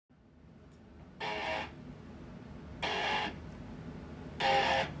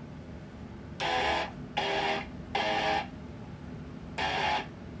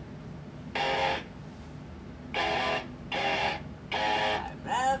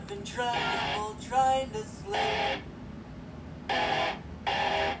trouble trying to sleep. I'm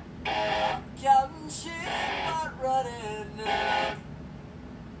counting sheep but running out.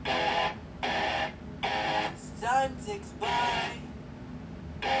 As time ticks by,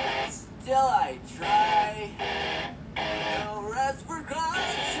 still I try. No rest for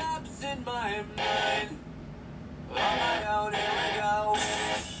concepts in my mind. On my own, here we go.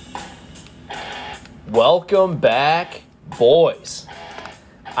 Welcome back, boys.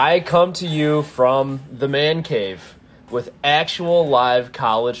 I come to you from the man cave with actual live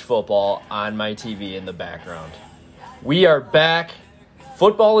college football on my TV in the background. We are back.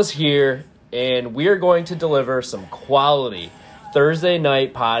 Football is here, and we are going to deliver some quality Thursday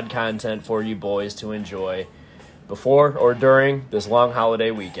night pod content for you boys to enjoy before or during this long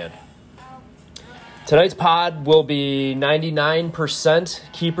holiday weekend. Tonight's pod will be 99%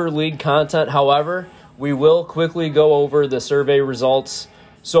 Keeper League content. However, we will quickly go over the survey results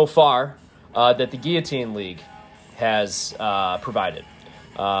so far that the Guillotine League has provided.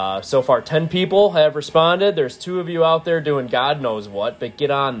 So far, 10 people have responded. There's 2 of you out there doing God knows what, but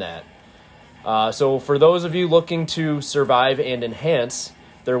get on that. So for those of you looking to survive and enhance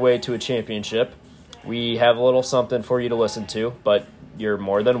their way to a championship, we have a little something for you to listen to, but you're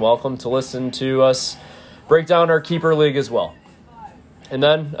more than welcome to listen to us break down our Keeper League as well. And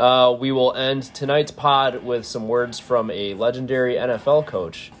then we will end tonight's pod with some words from a legendary NFL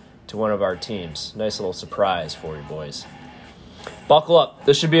coach to one of our teams. Nice little surprise for you boys. Buckle up.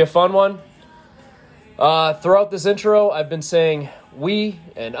 This should be a fun one. Throughout this intro, I've been saying we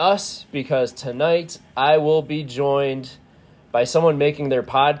and us because tonight I will be joined by someone making their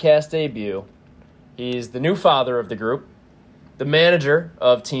podcast debut. He's the new father of the group, the manager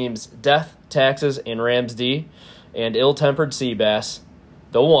of teams Death, Taxes, and Rams D, and Ill-Tempered Seabass,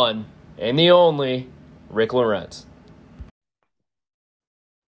 the one and the only Rick Lorenz.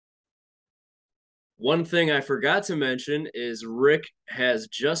 One thing I forgot to mention is Rick has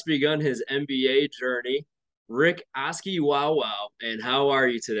just begun his NBA journey. Rick, Oski Wow Wow, and how are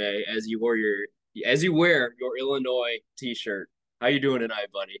you today as you wear your Illinois t-shirt? How you doing tonight,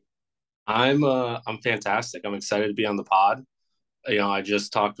 buddy? I'm fantastic. I'm excited to be on the pod. I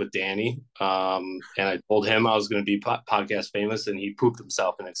just talked with Danny, and I told him I was going to be podcast famous, and he pooped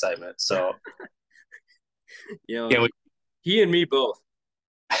himself in excitement. So, he and me both.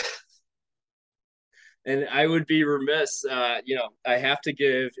 And I would be remiss, I have to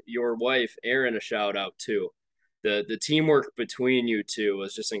give your wife, Erin, a shout out too. The teamwork between you two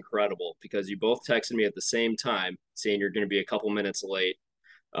was just incredible because you both texted me at the same time saying you're going to be a couple minutes late.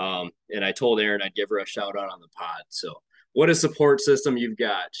 And I told Erin I'd give her a shout out on the pod. So what a support system you've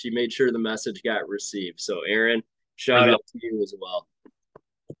got. She made sure the message got received. So Erin, shout out to you as well.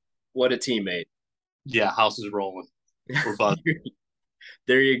 What a teammate. Yeah, house is rolling. We're buzzing.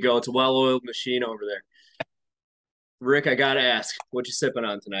 There you go. It's a well-oiled machine over there. Rick, I got to ask, what you sipping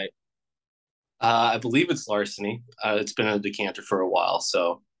on tonight? I believe it's Larceny. It's been a decanter for a while,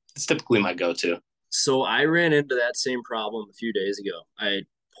 so it's typically my go-to. So I ran into that same problem a few days ago. I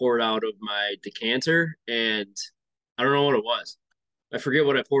poured out of my decanter, and I don't know what it was. I forget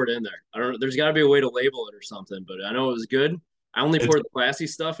what I poured in there. I don't know. There's got to be a way to label it or something, but I know it was good. I only poured the classy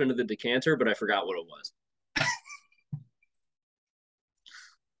stuff into the decanter, but I forgot what it was.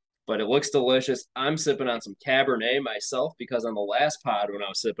 But it looks delicious. I'm sipping on some Cabernet myself because on the last pod when I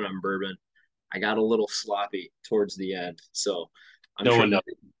was sipping on bourbon, I got a little sloppy towards the end. So I'm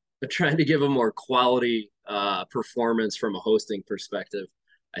trying to give a more quality performance from a hosting perspective.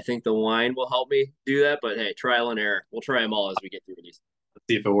 I think the wine will help me do that, but hey, trial and error. We'll try them all as we get through these. Let's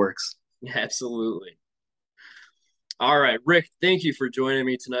see if it works. Absolutely. All right, Rick, thank you for joining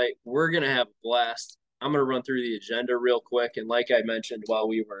me tonight. We're going to have a blast. I'm going to run through the agenda real quick. And like I mentioned while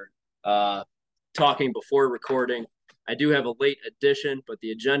we were talking before recording, I do have a late addition, but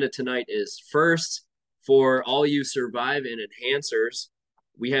the agenda tonight is first, for all you Survive and Enhancers,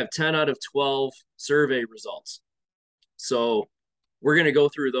 we have 10 out of 12 survey results. So we're going to go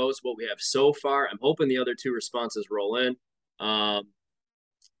through those, what we have so far. I'm hoping the other 2 responses roll in.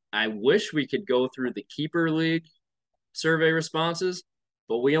 I wish we could go through the Keeper League survey responses,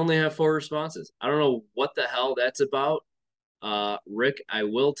 but we only have 4 responses. I don't know what the hell that's about. Rick, I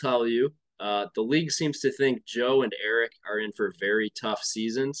will tell you, the league seems to think Joe and Eric are in for very tough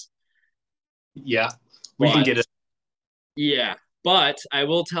seasons. Yeah, we can get it. Yeah, but I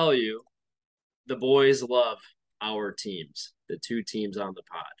will tell you, the boys love our teams, the 2 teams on the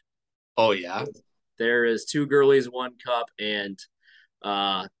pod. Oh, yeah? There is 2 girlies, 1 cup, and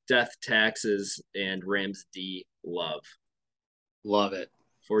Death, Taxes, and Rams D love. Love it.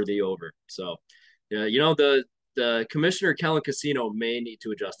 For the over. So, the the Commissioner Kellen Casino may need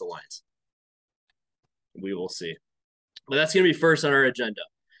to adjust the lines. We will see. But that's going to be first on our agenda.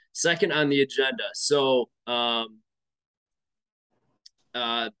 Second on the agenda. So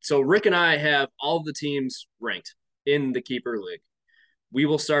Rick and I have all of the teams ranked in the Keeper League. We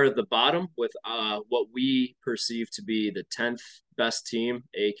will start at the bottom with what we perceive to be the 10th best team,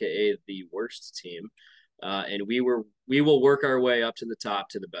 aka the worst team, and we will work our way up to the top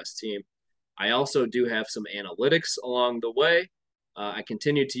to the best team. I also do have some analytics along the way. I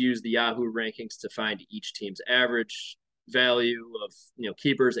continue to use the Yahoo rankings to find each team's average value of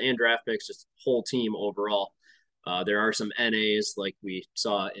keepers and draft picks, just whole team overall. There are some NAs like we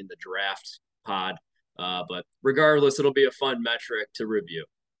saw in the draft pod, but regardless, it'll be a fun metric to review.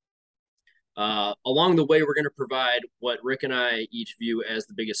 Along the way, we're going to provide what Rick and I each view as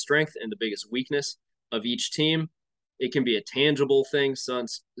the biggest strength and the biggest weakness of each team. It can be a tangible thing,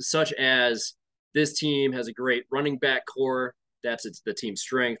 such as this team has a great running back core. That's the team's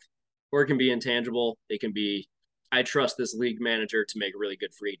strength. Or it can be intangible. It can be, I trust this league manager to make really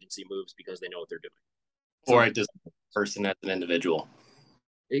good free agency moves because they know what they're doing. Or I dislike that person as an individual.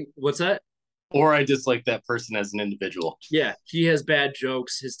 What's that? Or I dislike that person as an individual. Yeah, he has bad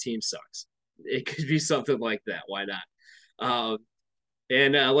jokes. His team sucks. It could be something like that. Why not?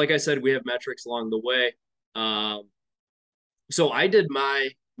 And like I said, we have metrics along the way. So I did my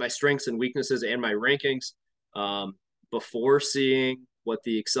strengths and weaknesses and my rankings before seeing what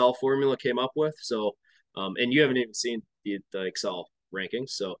the Excel formula came up with. So, and you haven't even seen the Excel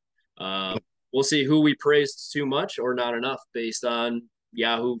rankings. So we'll see who we praised too much or not enough based on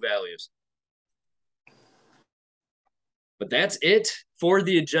Yahoo values. But that's it for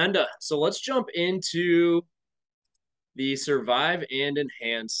the agenda. So let's jump into the Survive and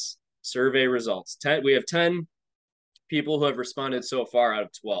Enhance survey results. We have 10 people who have responded so far out of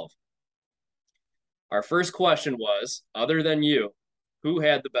 12. Our first question was, other than you, who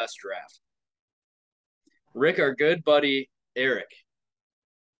had the best draft? Rick, our good buddy Eric,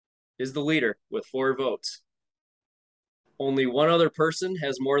 is the leader with 4 votes. Only one other person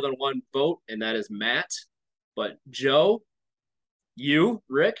has more than 1 vote, and that is Matt. But Joe, you,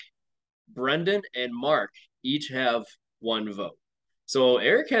 Rick, Brendan, and Mark each have 1 vote. So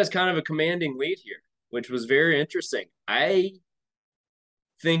Eric has kind of a commanding lead here, which was very interesting. I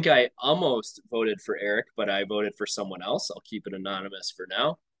think I almost voted for Eric, but I voted for someone else. I'll keep it anonymous for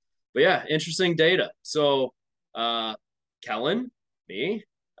now. But yeah, interesting data. So Kellen, me,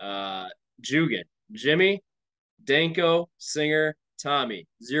 Jugan, Jimmy, Danko, Singer, Tommy,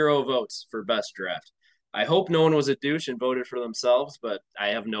 0 votes for best draft. I hope no one was a douche and voted for themselves, but I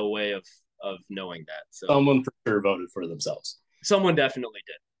have no way of knowing that. So someone for sure voted for themselves. Someone definitely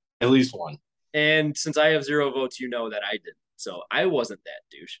did. At least one. And since I have 0 votes, you know that I didn't. So I wasn't that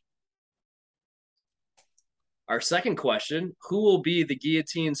douche. Our second question, who will be the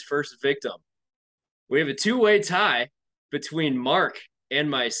guillotine's first victim? We have a 2-way tie between Mark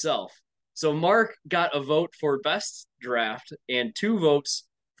and myself. So Mark got a vote for best draft and 2 votes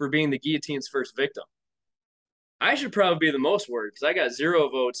for being the guillotine's first victim. I should probably be the most worried because I got 0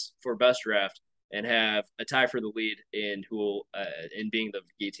 votes for best draft and have a tie for the lead in being the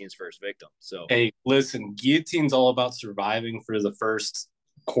guillotine's first victim. So hey, listen, guillotine's all about surviving for the first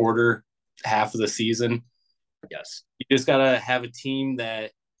quarter, half of the season. Yes, you just gotta have a team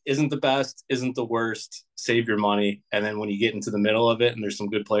that isn't the best, isn't the worst. Save your money, and then when you get into the middle of it and there's some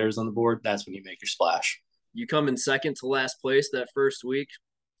good players on the board, that's when you make your splash. You come in second to last place that first week,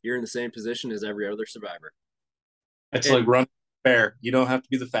 you're in the same position as every other survivor. It's like run fair. You don't have to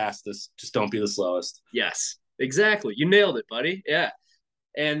be the fastest. Just don't be the slowest. Yes, exactly. You nailed it, buddy. Yeah.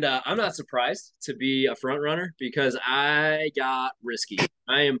 And I'm not surprised to be a front runner because I got risky.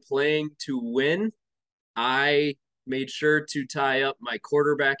 I am playing to win. I made sure to tie up my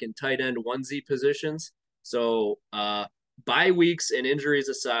quarterback and tight end onesie positions. So bye weeks and injuries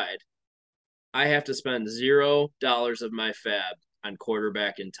aside, I have to spend $0 of my fab on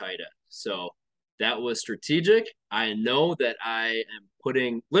quarterback and tight end. So that was strategic. I know that I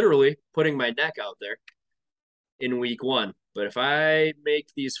am literally putting my neck out there in week 1. But if I make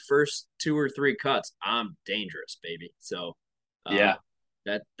these first 2 or 3 cuts, I'm dangerous, baby. So yeah,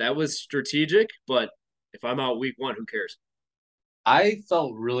 that was strategic. But if I'm out week 1, who cares? I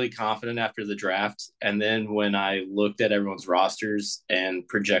felt really confident after the draft. And then when I looked at everyone's rosters and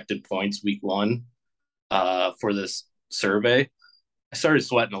projected points week 1 for this survey, I started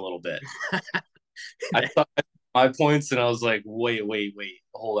sweating a little bit. I thought my points and I was like, wait,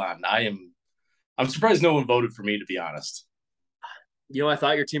 hold on. I'm surprised no one voted for me, to be honest. I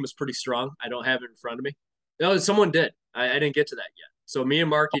thought your team was pretty strong. I don't have it in front of me. No, someone did. I didn't get to that yet. So me and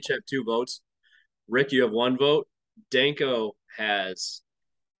Mark each have 2 votes. Rick, you have 1 vote. Danko has,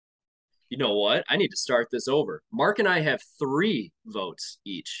 you know what? I need to start this over. Mark and I have 3 votes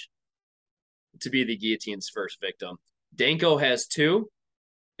each to be the guillotine's first victim. Danko has 2,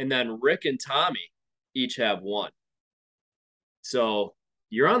 and then Rick and Tommy each have 1. So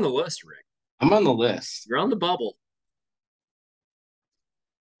you're on the list, Rick. I'm on the list. You're on the bubble.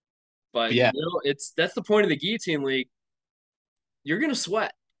 But Yeah, that's the point of the guillotine league. You're gonna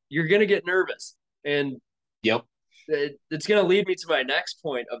sweat. You're gonna get nervous, and yep. it's gonna lead me to my next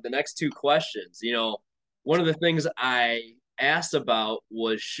point of the next 2 questions. One of the things I asked about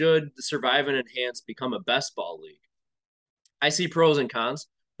was, should the Survive and Enhance become a best ball league? I see pros and cons.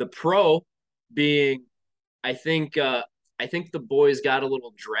 The pro being, I think the boys got a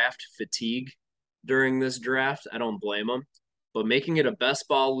little draft fatigue during this draft. I don't blame them, but making it a best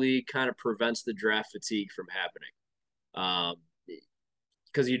ball league kind of prevents the draft fatigue from happening.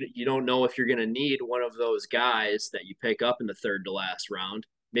 Because you don't know if you're going to need one of those guys that you pick up in the third to last round.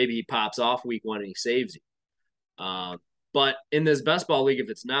 Maybe he pops off week 1 and he saves you. But in this best ball league, if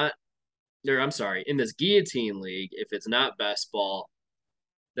it's not, or I'm sorry, in this guillotine league, if it's not best ball,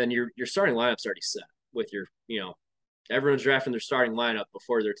 then your starting lineup's already set with everyone's drafting their starting lineup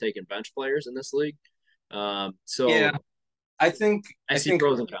before they're taking bench players in this league. So Yeah, I think I see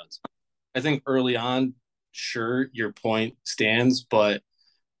pros and cons. I think early on, sure, your point stands, but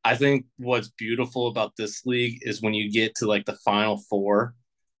I think what's beautiful about this league is when you get to like the final 4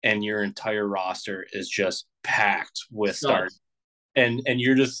 and your entire roster is just packed with stars. And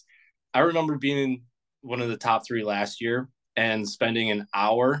you're just, I remember being in one of the top 3 last year and spending an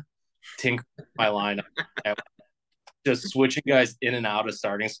hour tinkering my lineup, just switching guys in and out of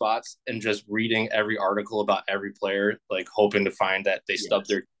starting spots and just reading every article about every player, like hoping to find that they stubbed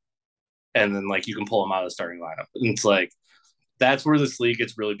their, and then like you can pull them out of the starting lineup. And it's like, that's where this league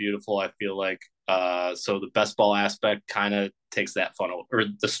gets really beautiful. I feel like, so the best ball aspect kind of takes that fun, or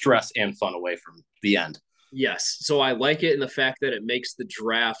the stress and fun away from the end. Yes. So I like it in the fact that it makes the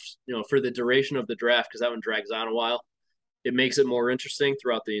draft, for the duration of the draft, because that one drags on a while, it makes it more interesting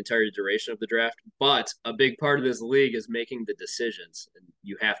throughout the entire duration of the draft. But a big part of this league is making the decisions, and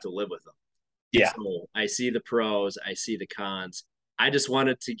you have to live with them. Yeah. So I see the pros, I see the cons. I just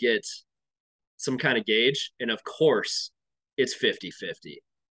wanted to get some kind of gauge. And of course, it's 50-50.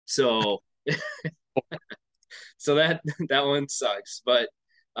 So so that one sucks. But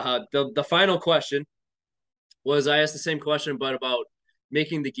the final question was, I asked the same question, but about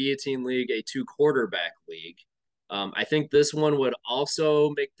making the guillotine league a 2-quarterback league. I think this one would also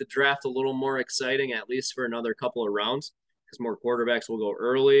make the draft a little more exciting, at least for another couple of rounds, because more quarterbacks will go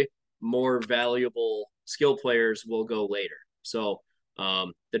early, more valuable skill players will go later. So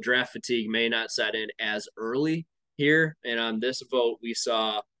the draft fatigue may not set in as early here. And on this vote, we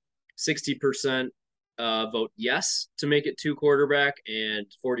saw 60% vote yes to make it 2-quarterback, and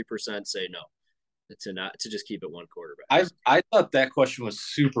 40% say no, to just keep it 1 quarterback. I thought that question was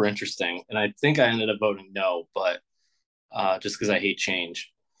super interesting, and I think I ended up voting no, but just because I hate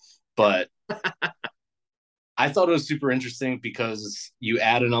change. But I thought it was super interesting because you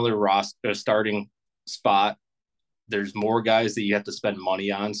add another roster starting spot. There's more guys that you have to spend money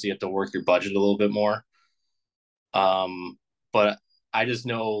on, so you have to work your budget a little bit more. But I just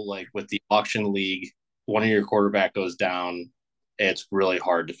know, like with the auction league, one of your quarterback goes down, it's really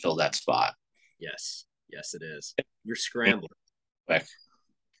hard to fill that spot. Yes, it is. You're scrambling. Quick.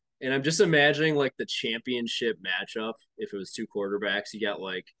 And I'm just imagining like the championship matchup. If it was 2 quarterbacks, you got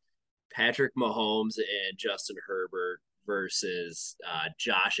like Patrick Mahomes and Justin Herbert versus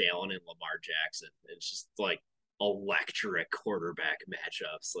Josh Allen and Lamar Jackson. It's just like electric quarterback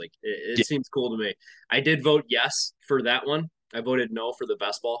matchups. Like it seems cool to me. I did vote yes for that one. I voted no for the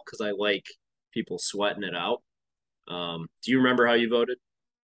best ball because I like people sweating it out. Do you remember how you voted?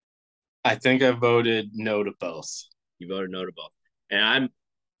 I think I voted no to both. You voted no to both, and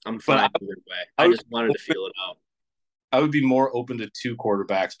I'm fine either way. I just wanted to feel it out. I would be more open to 2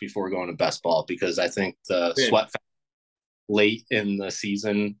 quarterbacks before going to best ball, because I think the sweat late in the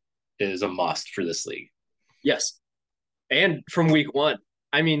season is a must for this league. Yes, and from week 1.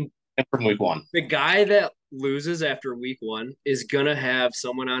 I mean, and from week 1, the guy that loses after week 1 is gonna have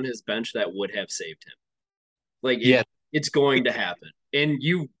someone on his bench that would have saved him. Like, it's going to happen, and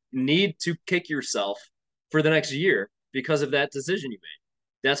you need to kick yourself for the next year because of that decision you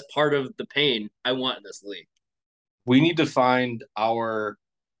made. That's part of the pain I want in this league. We need to find our,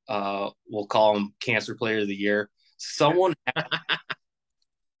 we'll call him cancer player of the year. Someone had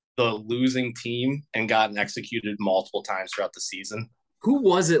the losing team and gotten executed multiple times throughout the season. Who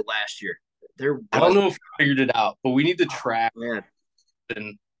was it last year? I don't know if we figured it out, but we need to track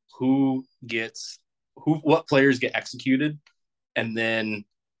and what players get executed, and then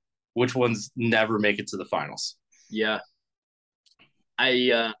which ones never make it to the finals. Yeah.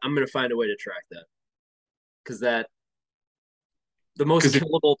 I'm gonna find a way to track that because the most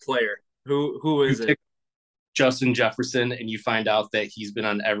killable player. Who is it? Justin Jefferson, and you find out that he's been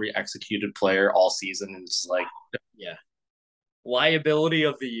on every executed player all season, and it's like, yeah, liability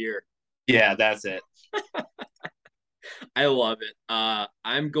of the year. Yeah, that's it. I love it.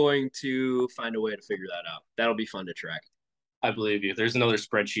 I'm going to find a way to figure that out. That'll be fun to track. I believe you. There's another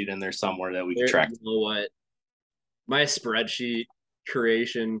spreadsheet in there somewhere that we can track. You know what? My spreadsheet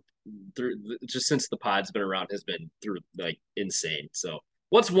creation through just since the pod's been around has been through like insane. So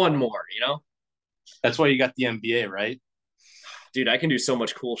what's one more? That's why you got the NBA, right? Dude, I can do so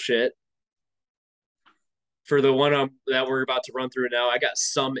much cool shit. For the one that we're about to run through now, I got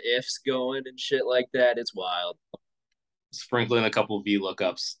some ifs going and shit like that. It's wild. Sprinkle in a couple of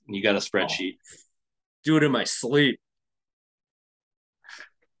VLOOKUPs. You got a spreadsheet. Do it in my sleep.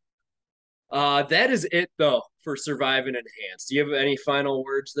 That is it though for Survive and Enhance. Do you have any final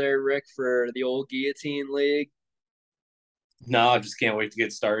words there, Rick, for the old Guillotine League? No, I just can't wait to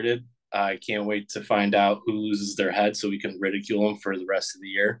get started. I can't wait to find out who loses their head so we can ridicule them for the rest of the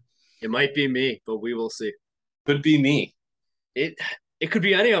year. It might be me, but we will see. Could be me. It could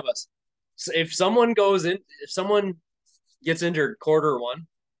be any of us. So if someone gets injured quarter one,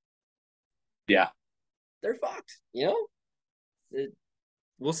 yeah, they're fucked.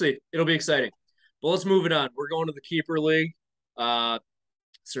 We'll see. It'll be exciting. But let's move it on. We're going to the Keeper League.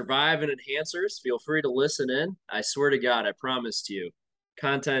 Survive and Enhancers. Feel free to listen in. I swear to God, I promise to you,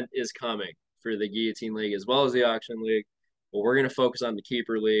 content is coming for the Guillotine League as well as the Auction League. But we're going to focus on the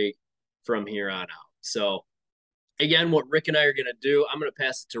Keeper League from here on out. So, again, what Rick and I are going to do, I'm going to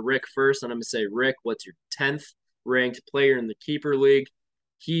pass it to Rick first. And I'm going to say, Rick, what's your 10th ranked player in the Keeper League?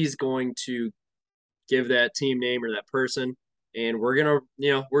 He's going to give that team name or that person. And we're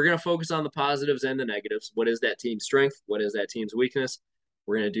gonna focus on the positives and the negatives. What is that team's strength? What is that team's weakness?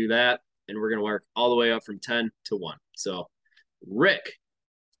 We're gonna do that, and we're gonna work all the way up from 10 to 1. So, Rick,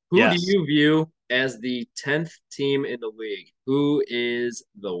 who do you view as the 10th team in the league? Who is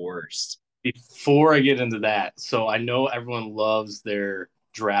the worst? Before I get into that, so I know everyone loves their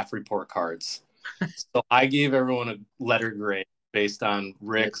draft report cards. So I gave everyone a letter grade based on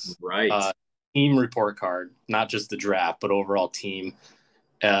Rick's team report card, not just the draft, but overall team,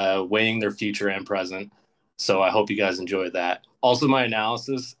 weighing their future and present. So I hope you guys enjoyed that. Also, my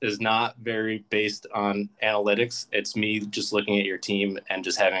analysis is not very based on analytics. It's me just looking at your team and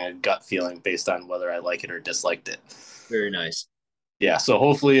just having a gut feeling based on whether I like it or disliked it. Very nice. Yeah, so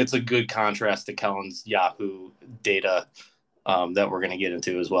hopefully it's a good contrast to Kellen's Yahoo data that we're going to get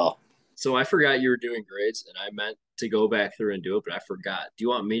into as well. So I forgot you were doing grades, and I meant to go back through and do it, but I forgot. Do you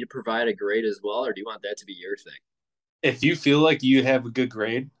want me to provide a grade as well, or do you want that to be your thing? If you feel like you have a good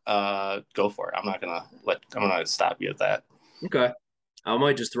grade, go for it. I'm not gonna stop you at that. Okay. I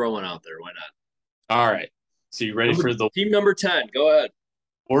might just throw one out there. Why not? All right. So you ready for the team number 10? Go ahead.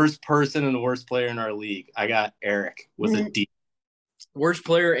 Worst person and the worst player in our league. I got Eric with a D. Worst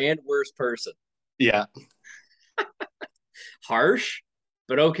player and worst person. Yeah. Harsh,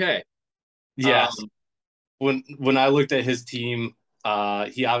 but okay. Yes. When I looked at his team,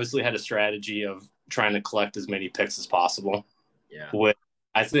 he obviously had a strategy of trying to collect as many picks as possible. Yeah. Which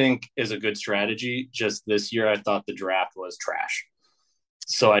I think is a good strategy. Just this year, I thought the draft was trash.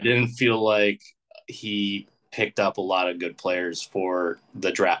 So I didn't feel like he picked up a lot of good players for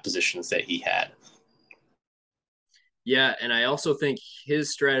the draft positions that he had. Yeah, and I also think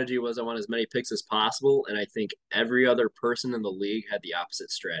his strategy was I want as many picks as possible, and I think every other person in the league had the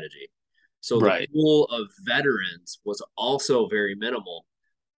opposite strategy. So the pool of veterans was also very minimal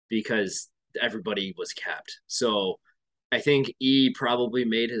because everybody was kept. So I think E probably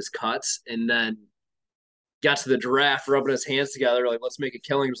made his cuts and then got to the draft, rubbing his hands together, like, let's make a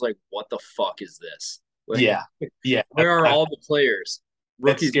killing. He was like, what the fuck is this? Like, yeah. Where are all the players?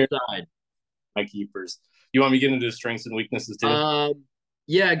 Rookies aside. My keepers. You want me to get into the strengths and weaknesses too?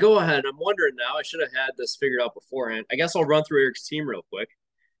 Yeah, go ahead. I'm wondering now. I should have had this figured out beforehand. I guess I'll run through Eric's team real quick.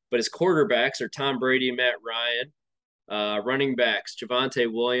 But his quarterbacks are Tom Brady and Matt Ryan. Running backs, Javonte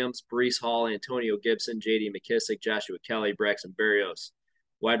Williams, Breece Hall, Antonio Gibson, J.D. McKissick, Joshua Kelly, Braxton Berrios.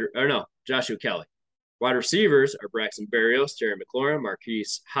 Joshua Kelly. Wide receivers are Braxton Berrios, Terry McLaurin,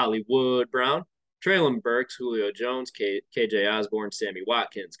 Marquise Hollywood Brown, Traylon Burks, Julio Jones, KJ Osborne, Sammy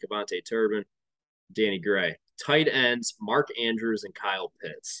Watkins, Kevontae Turbin, Danny Gray. Tight ends, Mark Andrews and Kyle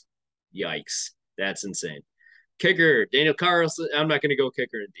Pitts. Yikes. That's insane. Kicker, Daniel Carlson. I'm not going to go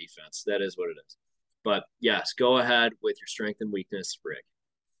kicker in defense. That is what it is. But yes, go ahead with your strength and weakness, Rick.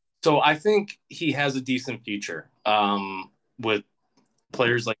 So I think he has a decent future with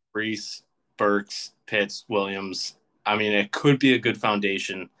players like Brees, Burks, Pitts, Williams. I mean, it could be a good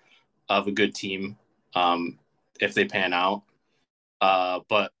foundation of a good team if they pan out.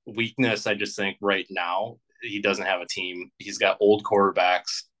 But weakness, I just think right now, he doesn't have a team. He's got old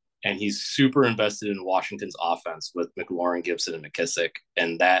quarterbacks, and he's super invested in Washington's offense with McLaurin, Gibson, and McKissick,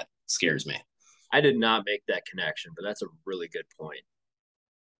 and that scares me. I did not make that connection, but that's a really good point.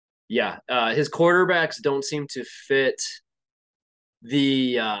 Yeah, his quarterbacks don't seem to fit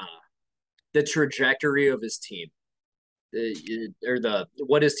the trajectory of his team, or the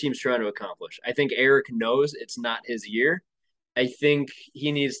what his team's trying to accomplish. I think Eric knows it's not his year. I think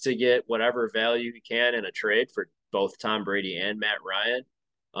he needs to get whatever value he can in a trade for both Tom Brady and Matt Ryan.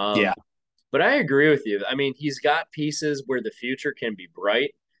 Yeah. But I agree with you. I mean, he's got pieces where the future can be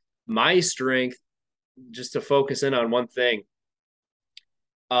bright. My strength, just to focus in on one thing.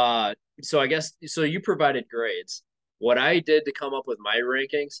 So I guess so. You provided grades. What I did to come up with my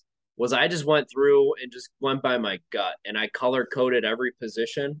rankings was I just went through and just went by my gut, and I color coded every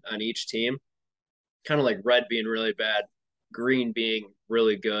position on each team, kind of like red being really bad, green being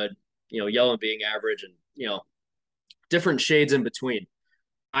really good, yellow being average, and different shades in between.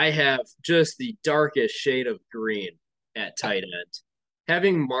 I have just the darkest shade of green at tight end.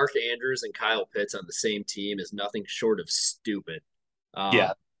 Having Mark Andrews and Kyle Pitts on the same team is nothing short of stupid.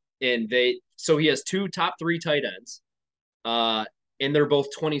 Yeah. And so he has two top three tight ends, and they're both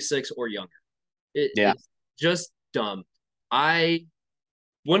 26 or younger. It's just dumb. I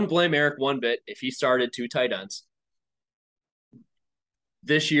wouldn't blame Eric one bit if he started two tight ends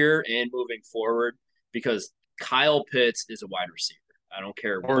this year and moving forward, because Kyle Pitts is a wide receiver. I don't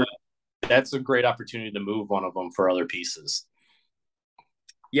care what. That's a great opportunity to move one of them for other pieces.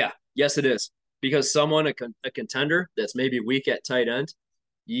 Yeah, yes, it is. Because someone, a contender that's maybe weak at tight end,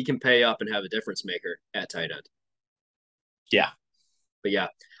 you can pay up and have a difference maker at tight end. Yeah. But yeah,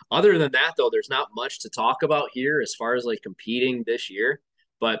 other than that, though, there's not much to talk about here as far as like competing this year.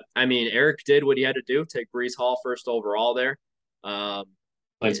 But I mean, Eric did what he had to do, take Brees Hall first overall there.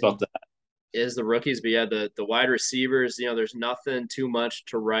 Thanks about that. Is the rookies, but yeah, the wide receivers, there's nothing too much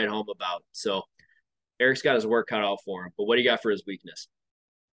to write home about. So Eric's got his work cut out for him. But what do you got for his weakness?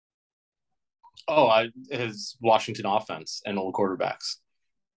 His Washington offense and old quarterbacks.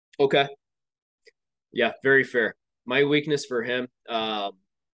 Okay. Yeah, very fair. My weakness for him,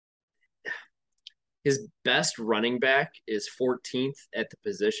 his best running back is 14th at the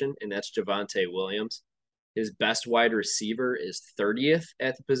position, and that's Javonte Williams. His best wide receiver is 30th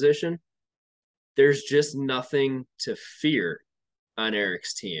at the position. There's just nothing to fear on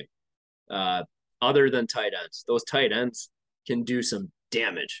Eric's team other than tight ends. Those tight ends can do some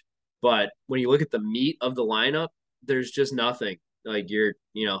damage. But when you look at the meat of the lineup, there's just nothing. Like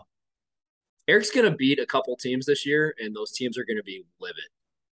Eric's going to beat a couple teams this year, and those teams are going to be livid.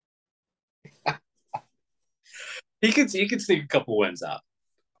 He could sneak a couple wins out.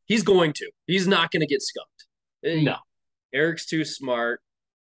 He's going to. He's not going to get skunked. No. Eric's too smart.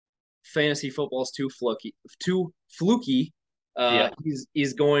 Fantasy football's too fluky.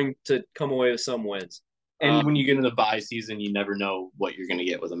 He's going to come away with some wins. And when you get in the bye season, you never know what you're going to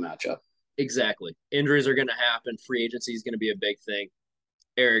get with a matchup. Exactly. Injuries are going to happen. Free agency is going to be a big thing.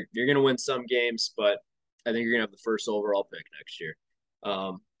 Eric, you're going to win some games, but I think you're going to have the first overall pick next year.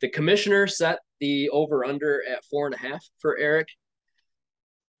 The commissioner set the over-under at 4.5 for Eric.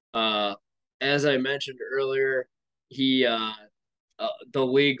 As I mentioned earlier, the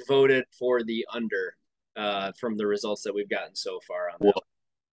league voted for the under from the results that we've gotten so far on that.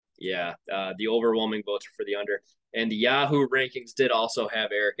 Yeah, the overwhelming votes are for the under. And the Yahoo rankings did also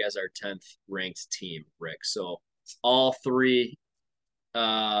have Eric as our 10th ranked team, Rick. So all three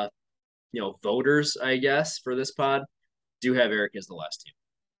voters, I guess, for this pod do have Eric as the last team.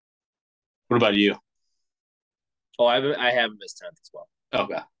 What about you? Oh, I have him as 10th as well.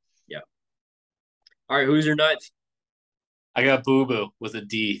 Okay. Yeah. All right, who's your 9th? I got Boo Boo with a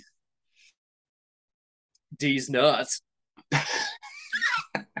D. D's nuts.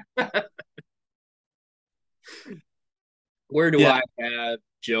 Where do I have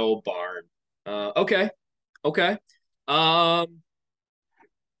Joe Barn? Okay. I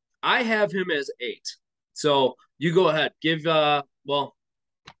have him as 8. So you go ahead. Give I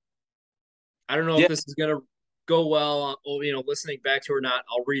don't know if this is gonna go well. Listening back to or not,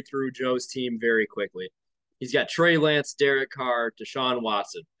 I'll read through Joe's team very quickly. He's got Trey Lance, Derek Carr, Deshaun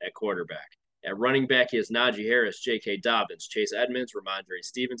Watson at quarterback. At running back, he has Najee Harris, J.K. Dobbins, Chase Edmonds, Ramondre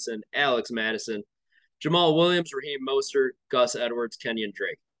Stevenson, Alex Madison, Jamal Williams, Raheem Mostert, Gus Edwards, Kenyon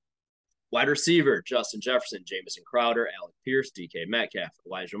Drake. Wide receiver, Justin Jefferson, Jamison Crowder, Alec Pierce, DK Metcalf,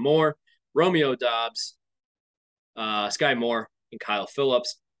 Elijah Moore, Romeo Dobbs, Sky Moore, and Kyle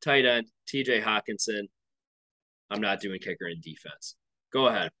Phillips. Tight end, TJ Hawkinson. I'm not doing kicker and defense. Go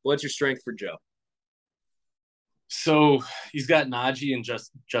ahead. What's your strength for Joe? So he's got Najee and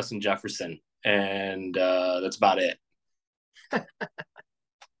Justin Jefferson, and that's about it.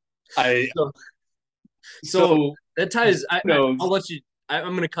 So that ties. I'll let you. I'm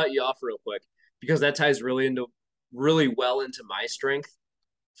going to cut you off real quick because that ties really well into my strength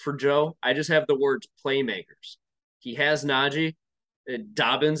for Joe. I just have the words playmakers. He has Najee.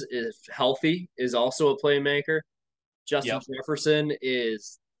 Dobbins, if healthy, is also a playmaker. Justin Jefferson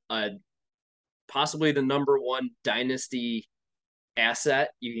is possibly the number one dynasty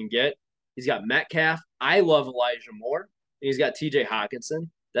asset you can get. He's got Metcalf. I love Elijah Moore. And he's got TJ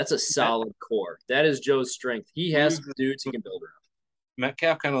Hawkinson. That's a solid core. That is Joe's strength. He has some dudes he can build around.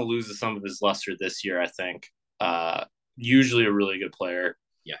 Metcalf kind of loses some of his luster this year, I think. Usually a really good player.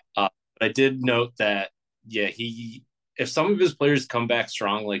 Yeah. I did note that, if some of his players come back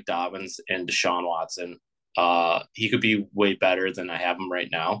strong like Dobbins and Deshaun Watson, he could be way better than I have him right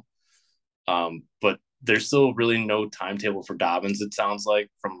now. But there's still really no timetable for Dobbins, it sounds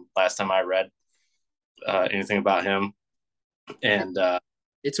like, from last time I read anything about him. And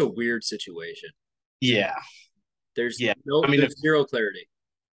it's a weird situation. Yeah. There's zero clarity.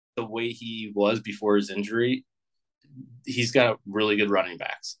 The way he was before his injury, he's got really good running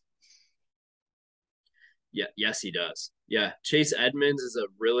backs. Yeah, yes, he does. Yeah, Chase Edmonds is a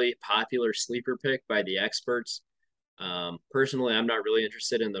really popular sleeper pick by the experts. Personally, I'm not really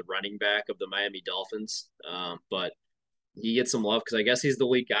interested in the running back of the Miami Dolphins, but he gets some love because I guess he's the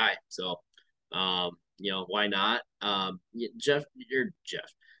lead guy. So, why not?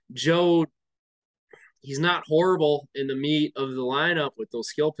 Joe, he's not horrible in the meat of the lineup with those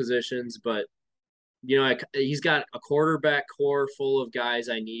skill positions, but he's got a quarterback core full of guys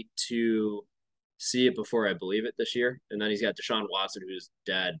I need to see it before I believe it this year. And then he's got Deshaun Watson, who's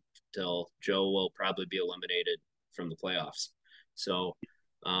dead till Joe will probably be eliminated from the playoffs. So,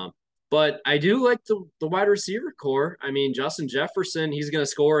 but I do like the wide receiver core. I mean, Justin Jefferson, he's going to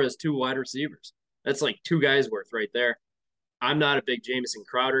score as two wide receivers. That's like two guys worth right there. I'm not a big Jamison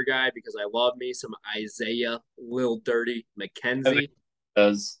Crowder guy because I love me some Isaiah Lil Dirty McKenzie.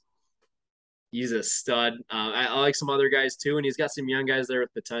 He's a stud. I like some other guys too, and he's got some young guys there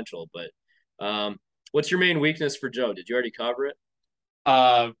with potential. But what's your main weakness for Joe? Did you already cover it?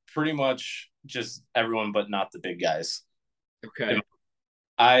 Pretty much just everyone, but not the big guys. Okay.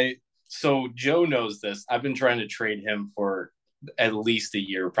 So Joe knows this. I've been trying to trade him for at least a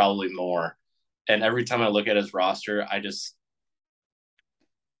year, probably more. And every time I look at his roster,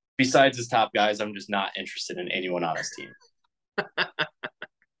 besides his top guys, I'm just not interested in anyone on his team.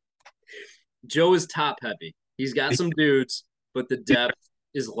 Joe is top heavy. He's got some dudes, but the depth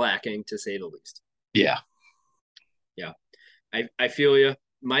is lacking, to say the least. Yeah. Yeah. I feel you.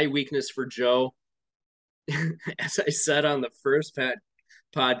 My weakness for Joe, as I said on the first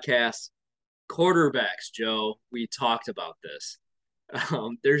podcast, quarterbacks, Joe, we talked about this.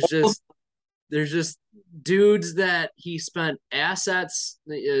 There's just dudes that he spent assets,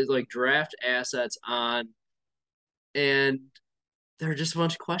 like draft assets on, and they're just a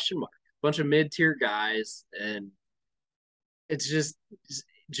bunch of question marks, a bunch of mid-tier guys, and it's just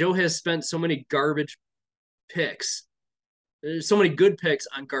Joe has spent so many garbage picks. There's so many good picks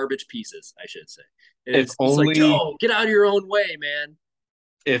on garbage pieces, I should say. And it's like, Joe, get out of your own way, man.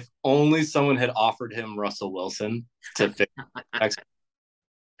 If only someone had offered him Russell Wilson to fix.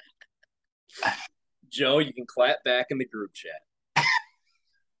 Joe, you can clap back in the group chat.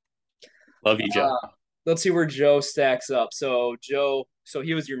 Love you, Joe. Let's see where Joe stacks up. So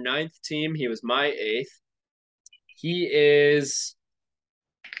he was your 9th team. He was my 8th. He is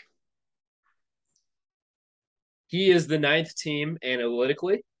the 9th team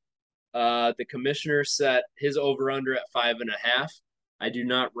analytically. The commissioner set his over-under at 5.5. I do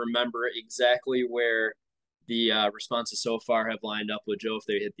not remember exactly where the responses so far have lined up with Joe, if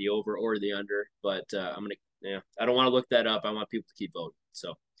they hit the over or the under. But I don't want to look that up. I want people to keep voting.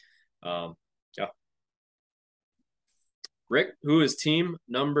 So, yeah. Rick, who is team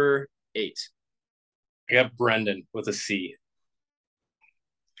number 8? I got Brendan with a C.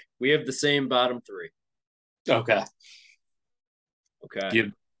 We have the same bottom 3. Okay.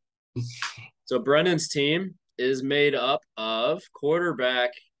 So Brendan's team is made up of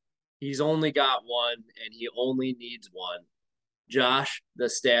quarterback. He's only got one, and he only needs one. Josh the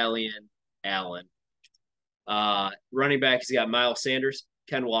Stallion Allen. Running back, he's got Miles Sanders,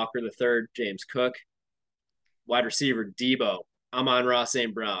 Ken Walker III, James Cook. Wide receiver, Debo, Amon-Ra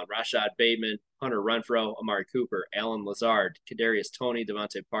St. Brown, Rashad Bateman, Hunter Renfrow, Amari Cooper, Alan Lazard, Kadarius Toney,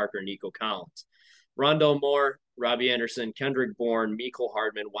 Devontae Parker, Nico Collins, Rondell Moore, Robbie Anderson, Kendrick Bourne, Mecole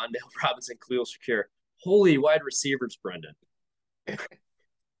Hardman, Wan'Dale Robinson, Khalil Shakir. Holy wide receivers, Brendan.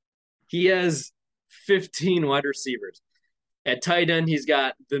 He has 15 wide receivers. At tight end, he's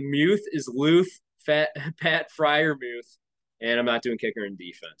got the Muth is Luth, Pat Fryermuth, and I'm not doing kicker in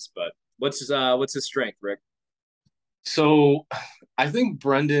defense. But what's his strength, Rick? So I think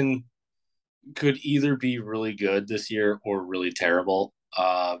Brendan could either be really good this year or really terrible,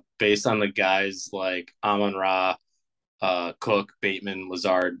 based on the guys like Amon Ra, Cook, Bateman,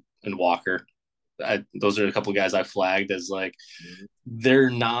 Lazard, and Walker. Those are a couple of guys I flagged as like they're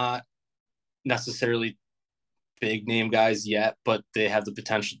not necessarily big name guys yet, but they have the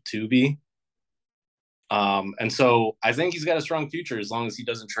potential to be. And so I think he's got a strong future as long as he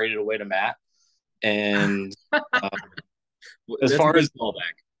doesn't trade it away to Matt. And as far as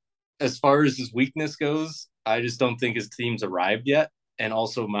fallback. As far as his weakness goes, I just don't think his team's arrived yet. And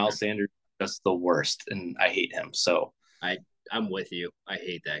also Miles Sanders is just the worst, and I hate him. So I'm with you. I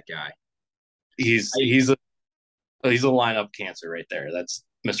hate that guy. He's a lineup cancer right there. That's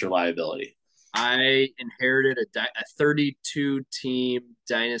Mr. Liability. I inherited a 32 team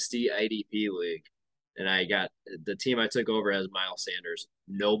dynasty IDP league, and I got the team I took over as Miles Sanders.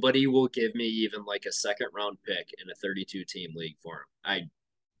 Nobody will give me even like a second round pick in a 32 team league for him.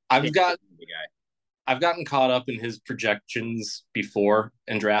 I've gotten caught up in his projections before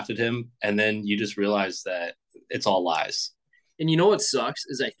and drafted him, and then you just realize that it's all lies. And you know what sucks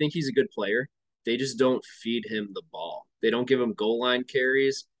is I think he's a good player. They just don't feed him the ball. They don't give him goal line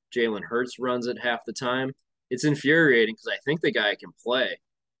carries. Jalen Hurts runs it half the time. It's infuriating because I think the guy can play.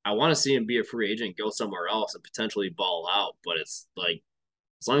 I want to see him be a free agent, go somewhere else, and potentially ball out. But it's like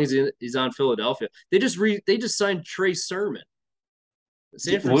as long as he's on Philadelphia, they just signed Trey Sermon.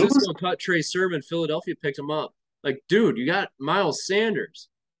 San Francisco cut Trey Sermon. Philadelphia picked him up. Like, dude, you got Miles Sanders.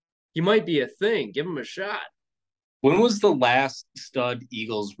 He might be a thing. Give him a shot. When was the last stud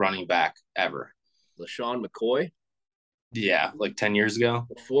Eagles running back ever? LaShawn McCoy. Yeah, like 10 years ago.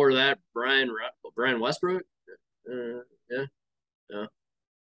 Before that, Brian Westbrook. Yeah.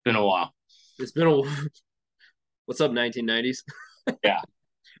 Been a while. It's been a. What's up, 1990s? Yeah.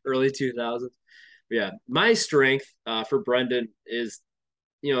 Early 2000s. Yeah. My strength for Brendan is,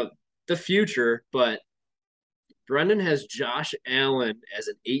 the future, but Brendan has Josh Allen as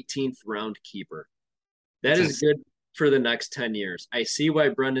an 18th round keeper. That is good for the next 10 years. I see why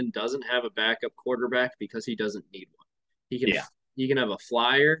Brendan doesn't have a backup quarterback because he doesn't need one. He can have a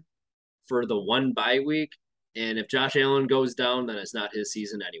flyer for the one bye week, and if Josh Allen goes down, then it's not his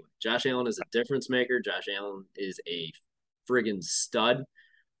season anyway. Josh Allen is a difference maker. Josh Allen is a friggin' stud.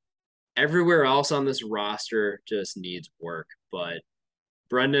 Everywhere else on this roster just needs work, but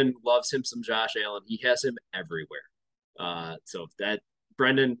Brendan loves him some Josh Allen. He has him everywhere. So that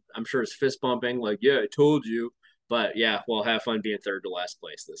Brendan, I'm sure, is fist bumping like, yeah, I told you. But yeah, well, have fun being third to last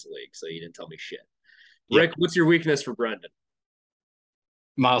place this league. So you didn't tell me shit. Yeah. Rick, what's your weakness for Brendan?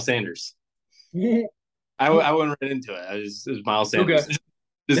 Miles Sanders. I went right into it. It was Miles Sanders. Okay.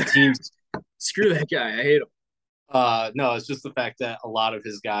 This team. Screw that guy. I hate him. No, it's just the fact that a lot of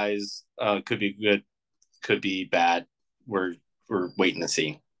his guys could be good, could be bad. We're waiting to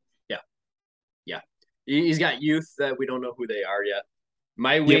see. Yeah. He's got youth that we don't know who they are yet.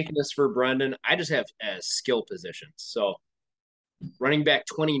 My weakness for Brendan, I just have as skill positions. So running back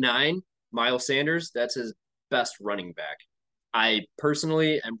 29, Miles Sanders, that's his best running back. I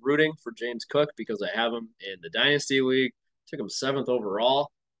personally am rooting for James Cook because I have him in the Dynasty League. Took him 7th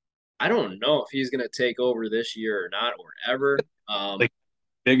overall. I don't know if he's going to take over this year or not or ever.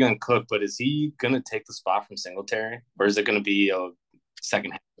 Big on Cook, but is he going to take the spot from Singletary? Or is it going to be a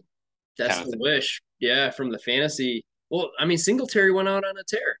second half? That's the wish. Yeah, from the fantasy. Well, I mean, Singletary went out on a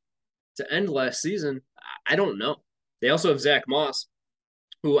tear to end last season. I don't know. They also have Zach Moss,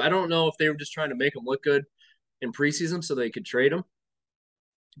 who I don't know if they were just trying to make him look good in preseason so they could trade him.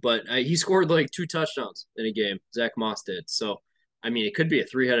 But he scored like 2 touchdowns in a game. Zach Moss did. So, I mean, it could be a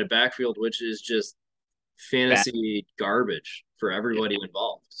 3-headed backfield, which is just fantasy garbage for everybody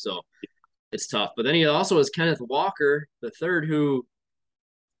involved. So it's tough. But then he also has Kenneth Walker, the third, who,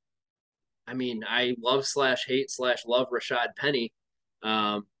 I mean, I love/hate/love Rashad Penny.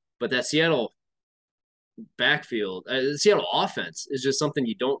 But that Seattle backfield, the Seattle offense is just something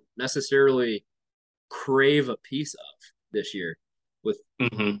you don't necessarily crave a piece of this year with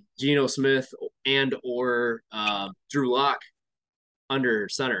Geno Smith or Drew Lock under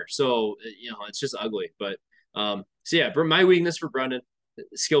center. So, it's just ugly. But my weakness for Brendan,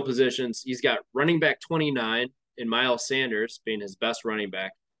 skill positions, he's got running back 29 in Miles Sanders being his best running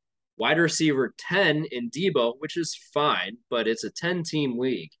back. Wide receiver 10 in Debo, which is fine, but it's a 10-team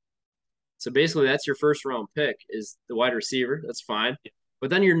league. So basically that's your first round pick is the wide receiver. That's fine. But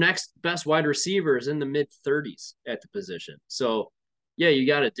then your next best wide receiver is in the mid 30s at the position. So yeah, you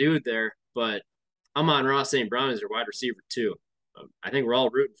got a dude there, but Amon-Ra St. Brown is your wide receiver too. I think we're all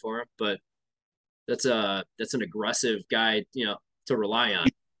rooting for him, but that's an aggressive guy, to rely on.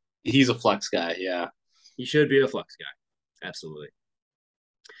 He's a flex guy, yeah. He should be a flex guy. Absolutely.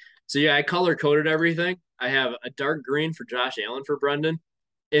 So yeah, I color coded everything. I have a dark green for Josh Allen for Brendan,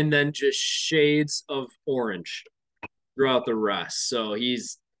 and then just shades of orange throughout the rest. So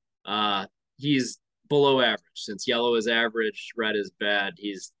he's below average since yellow is average, red is bad.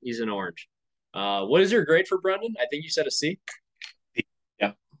 He's an orange. What is your grade for Brendan? I think you said a C.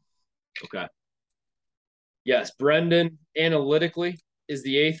 Yeah. Okay. Yes, Brendan analytically is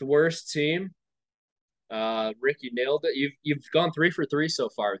the 8th worst team. Rick, you nailed it. You've gone 3 for 3 so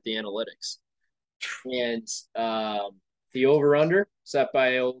far with the analytics, and the over under set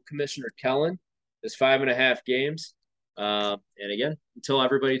by old Commissioner Kellen is 5.5 games. And again, until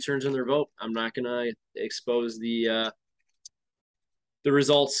everybody turns in their vote, I'm not gonna expose the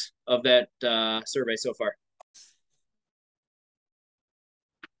results of that survey so far.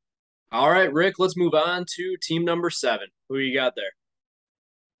 All right, Rick, let's move on to team number 7. Who you got there?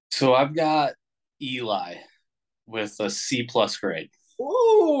 So I've got Eli with a C+ grade.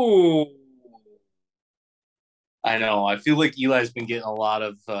 Ooh. I know. I feel like Eli's been getting a lot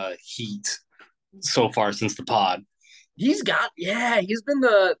of heat so far since the pod. He's bared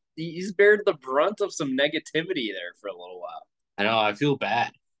the brunt of some negativity there for a little while. I know. I feel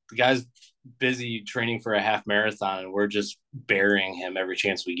bad. The guy's busy training for a half marathon, and we're just burying him every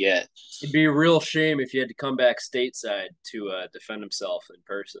chance we get. It'd be a real shame if he had to come back stateside to defend himself in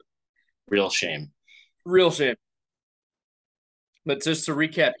person. Real shame. Real shame. But just to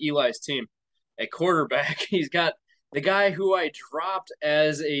recap Eli's team, at quarterback, he's got the guy who I dropped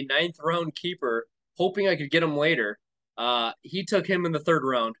as a 9th round keeper, hoping I could get him later. He took him in the 3rd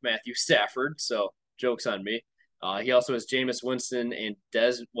round, Matthew Stafford. So joke's on me. He also has Jameis Winston and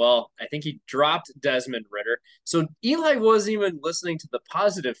I think he dropped Desmond Ridder. So Eli wasn't even listening to the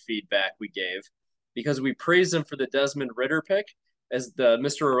positive feedback we gave because we praised him for the Desmond Ridder pick as the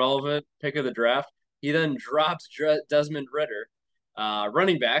Mr. Irrelevant pick of the draft. He then dropped Desmond Ridder,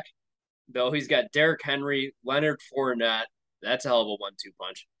 running back, though he's got Derrick Henry, Leonard Fournette. That's a hell of a 1-2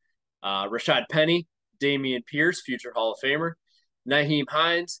 punch. Rashad Penny, Dameon Pierce, future Hall of Famer, Nyheim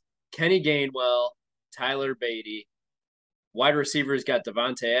Hines, Kenny Gainwell, Tyler Beatty. Wide receivers got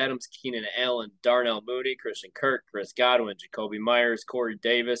Devontae Adams, Keenan Allen, Darnell Mooney, Christian Kirk, Chris Godwin, Jacoby Myers, Corey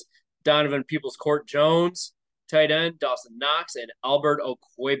Davis, Donovan Peoples-Court Jones, tight end, Dawson Knox, and Albert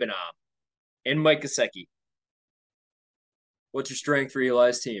Okwuegbunam, and Mike Gesicki. What's your strength for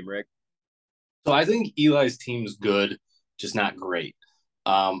Eli's team, Rick? So I think Eli's team's good, just not great.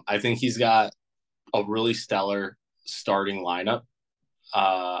 I think he's got a really stellar starting lineup.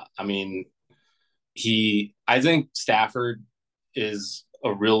 I think Stafford is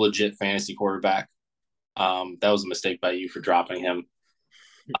a real legit fantasy quarterback. That was a mistake by you for dropping him.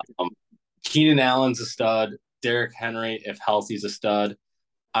 Keenan Allen's a stud. Derrick Henry, if healthy, is a stud.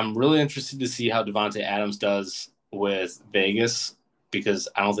 I'm really interested to see how Devontae Adams does with Vegas because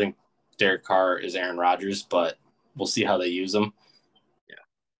I don't think Derek Carr is Aaron Rodgers, but we'll see how they use him. Yeah.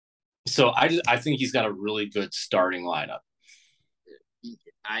 So I think he's got a really good starting lineup.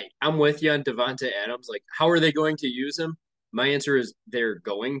 I'm with you on Devontae Adams. Like, how are they going to use him? My answer is they're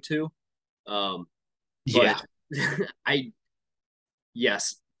going to. Yeah.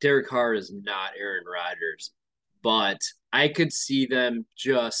 Yes, Derek Carr is not Aaron Rodgers, but I could see them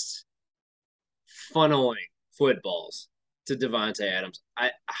just funneling footballs to Devontae Adams.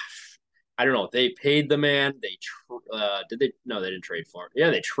 I don't know. They paid the man. Did they? No, they didn't trade for him. Yeah,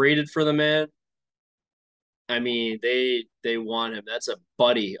 they traded for the man. I mean, they want him. That's a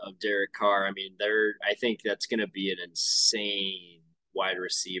buddy of Derek Carr. I mean, I think that's going to be an insane wide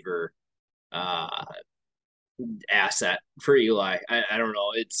receiver asset for Eli. I don't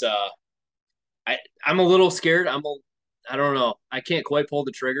know. It's I'm a little scared. I don't know. I can't quite pull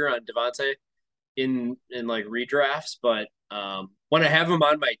the trigger on Devontae in like redrafts, but when I have him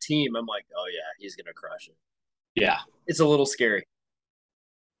on my team, I'm like, oh yeah, he's gonna crush it. Yeah, it's a little scary.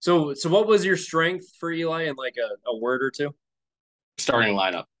 So what was your strength for Eli in like a word or two? Starting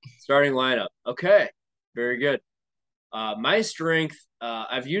lineup. Starting lineup. Okay, very good. My strength.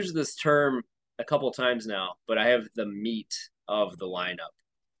 I've used this term a couple times now, but I have the meat of the lineup.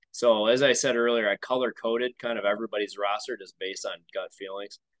 So as I said earlier, I color coded kind of everybody's roster just based on gut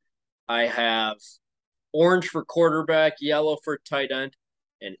feelings. I have orange for quarterback, yellow for tight end,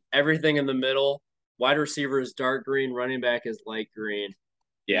 and everything in the middle. Wide receiver is dark green, running back is light green.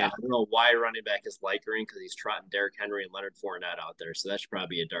 Yeah. And I don't know why running back is light green because he's trotting Derrick Henry and Leonard Fournette out there. So that should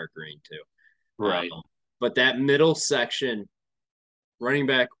probably be a dark green too. Right. But that middle section, running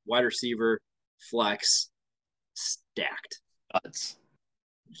back, wide receiver, flex, stacked.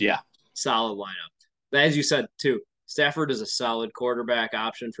 Yeah. Solid lineup. As you said, too, Stafford is a solid quarterback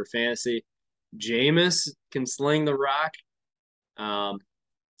option for fantasy. Jameis can sling the rock.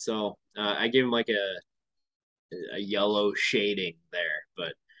 So I gave him like a yellow shading there.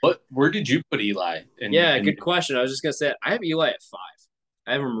 But where did you put Eli? Good question. I was just gonna say I have Eli at 5.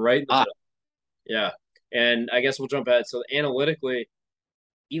 I have him right in the middle. Yeah. And I guess we'll jump ahead. So analytically,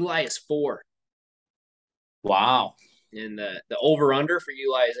 Eli is 4. Wow. And the over under for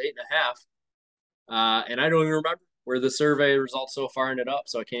Eli is 8.5. And I don't even remember where the survey results so far ended up,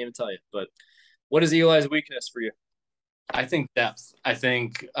 so I can't even tell you. But what is Eli's weakness for you? I think depth. I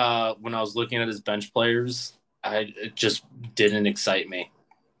think when I was looking at his bench players, it just didn't excite me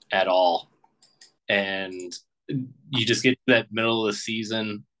at all. And you just get to that middle of the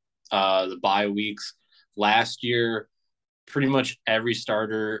season, the bye weeks. Last year, pretty much every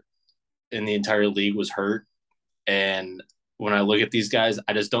starter in the entire league was hurt. And when I look at these guys,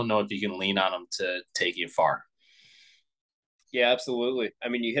 I just don't know if you can lean on them to take you far. Yeah, absolutely. I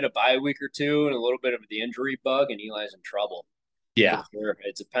mean, you hit a bye week or two and a little bit of the injury bug, and Eli's in trouble. Yeah. Sure.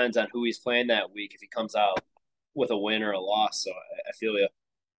 It depends on who he's playing that week if he comes out with a win or a loss. So I feel you.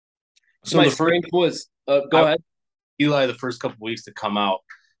 So my strength was go ahead. Eli, the first couple weeks to come out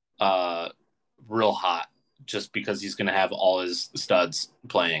real hot just because he's going to have all his studs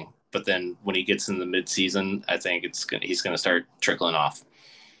playing. But then when he gets in the midseason, I think he's going to start trickling off.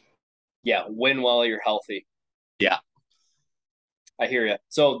 Yeah, win while you're healthy. Yeah. I hear you.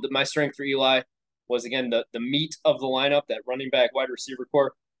 So my strength for Eli was, again, the meat of the lineup, that running back, wide receiver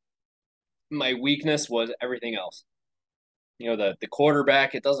core. My weakness was everything else. You know, the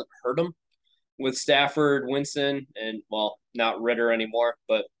quarterback, it doesn't hurt him with Stafford, Winston, and, well, not Ritter anymore,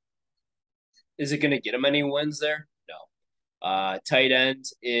 but is it going to get him any wins there? No. Tight end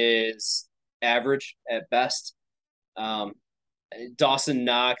is average at best. Dawson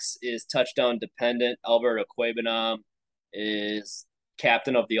Knox is touchdown dependent. Alberto Quabenam is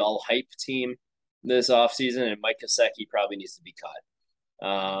captain of the all hype team this offseason, and Mike Gesicki probably needs to be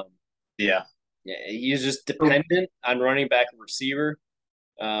cut. Yeah, he's just dependent on running back and receiver,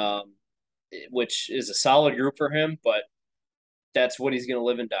 which is a solid group for him, but that's what he's going to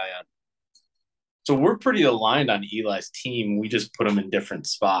live and die on. So we're pretty aligned on Eli's team. We just put him in different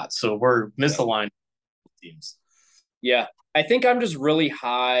spots. So we're misaligned teams. Yeah. I think I'm just really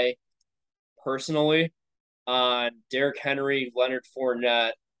high personally on Derrick Henry, Leonard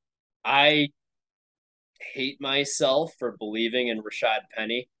Fournette. I hate myself for believing in Rashad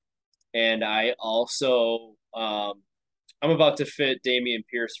Penny. And I also, I'm about to fit Dameon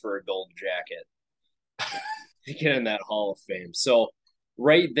Pierce for a gold jacket to get in that Hall of Fame. So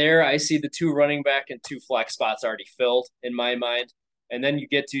right there, I see the 2 running back and 2 flex spots already filled in my mind. And then you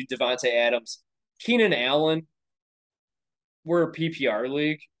get to Devontae Adams. Keenan Allen, we're a PPR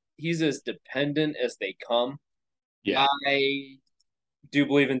league. He's as dependent as they come. Yeah. I do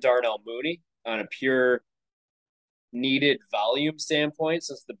believe in Darnell Mooney on a pure needed volume standpoint,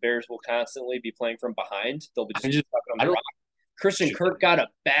 since the Bears will constantly be playing from behind. They'll be just fucking on the rock. Christian Kirk got a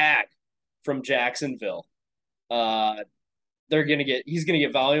bag from Jacksonville. He's gonna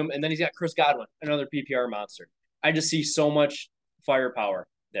get volume, and then he's got Chris Godwin, another PPR monster. I just see so much firepower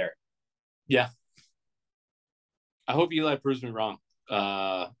there. Yeah. I hope Eli proves me wrong.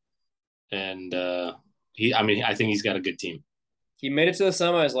 I think he's got a good team. He made it to the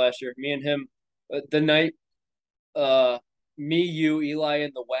semis last year. Me and him, the night, me, you, Eli,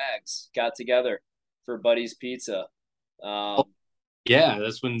 and the Wags got together for Buddy's Pizza. Yeah,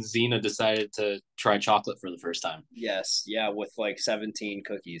 that's when Xena decided to try chocolate for the first time. Yes, yeah, with like 17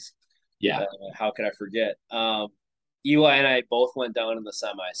 cookies. Yeah. How could I forget? Eli and I both went down in the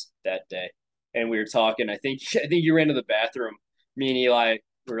semis that day, and we were talking. I think you ran to the bathroom. Me and Eli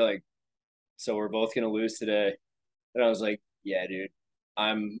were like, "So we're both gonna lose today," and I was like, "Yeah, dude,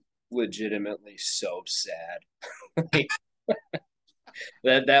 I'm legitimately so sad."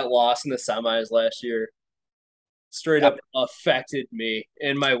 that loss in the semis last year straight up affected me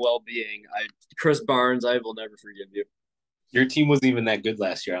and my well-being. Chris Barnes, I will never forgive you. Your team wasn't even that good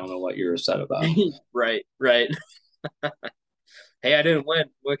last year. I don't know what you're upset about. Right. Hey, I didn't win.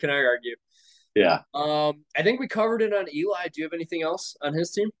 What can I argue? Yeah. I think we covered it on Eli. Do you have anything else on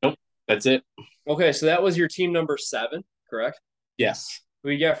his team? Nope. That's it. Okay, so that was your team number 7, correct? Yes. Who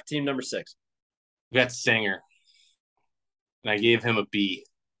you got for team number 6? We got Singer, and I gave him a B.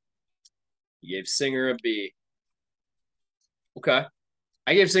 You gave Singer a B. Okay.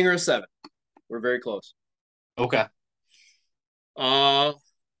 I gave Singer a 7. We're very close. Okay. Uh,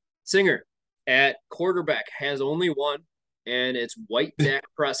 Singer at quarterback has only one, and it's White Dak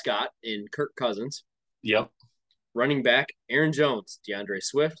Prescott and Kirk Cousins. Yep. Running back, Aaron Jones, DeAndre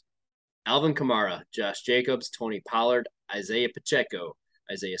Swift, Alvin Kamara, Josh Jacobs, Tony Pollard, Isaiah Pacheco,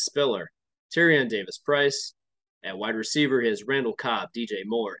 Isaiah Spiller, Tyrion Davis-Price. At wide receiver, he has Randall Cobb, DJ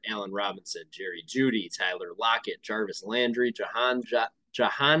Moore, Allen Robinson, Jerry Jeudy, Tyler Lockett, Jarvis Landry, Jahan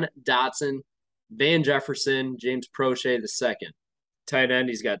Dotson, Van Jefferson, James Prochet II. Tight end,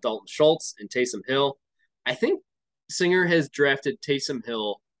 he's got Dalton Schultz and Taysom Hill. I think Singer has drafted Taysom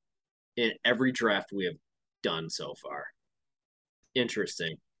Hill in every draft we have done so far.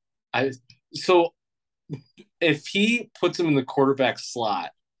 Interesting. So if he puts him in the quarterback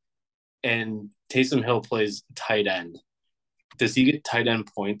slot and Taysom Hill plays tight end, does he get tight end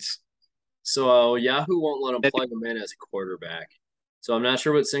points? So Yahoo won't let him plug him in as a quarterback. So I'm not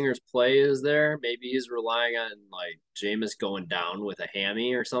sure what Singer's play is there. Maybe he's relying on like Jameis going down with a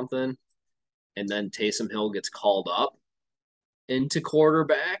hammy or something, and then Taysom Hill gets called up into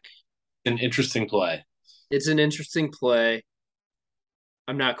quarterback. An interesting play. It's an interesting play.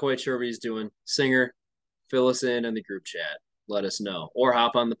 I'm not quite sure what he's doing. Singer, fill us in the group chat. Let us know. Or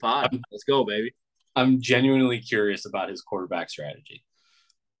hop on the pod. Let's go, baby. I'm genuinely curious about his quarterback strategy.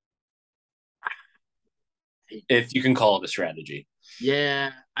 If you can call it a strategy.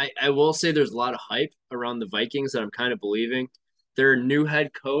 Yeah, I will say there's a lot of hype around the Vikings that I'm kind of believing. Their new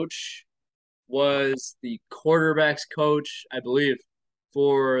head coach was the quarterback's coach, I believe,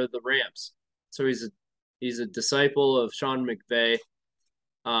 for the Rams. So he's a disciple of Sean McVay.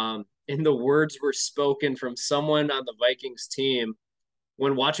 And the words were spoken from someone on the Vikings team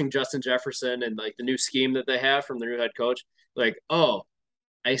when watching Justin Jefferson and like the new scheme that they have from the new head coach. Like, oh,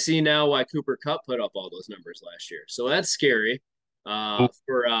 I see now why Cooper Kupp put up all those numbers last year. So that's scary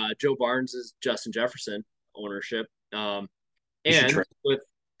for Joe Barnes' Justin Jefferson ownership. And with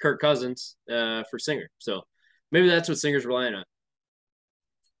Kirk Cousins for Singer. So maybe that's what Singer's relying on.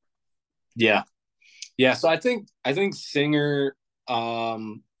 Yeah. Yeah. So I think Singer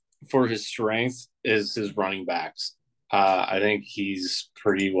for his strength is his running backs. I think he's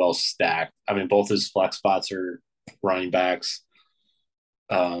pretty well stacked. I mean, both his flex spots are running backs.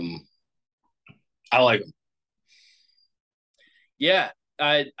 I like him. Yeah,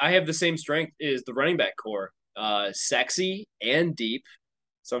 I have the same strength as the running back core. Sexy and deep.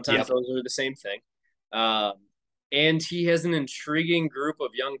 Sometimes those are the same thing. And he has an intriguing group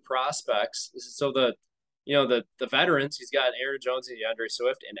of young prospects. So the veterans, he's got Aaron Jones and DeAndre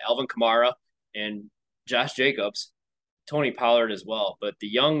Swift and Alvin Kamara and Josh Jacobs, Tony Pollard as well. But the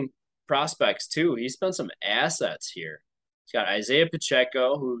young prospects too, he spent some assets here. He's got Isaiah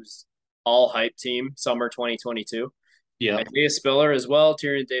Pacheco, who's all hype team, summer 2022. Yeah. Isaiah Spiller as well,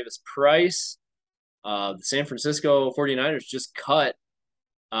 Tyrion Davis-Price. The San Francisco 49ers just cut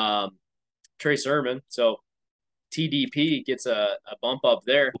Trey Sermon. So TDP gets a bump up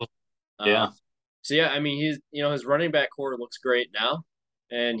there. Yeah. So yeah, I mean he's his running back core looks great now,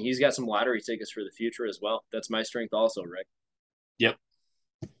 and he's got some lottery tickets for the future as well. That's my strength also, Rick. Yep.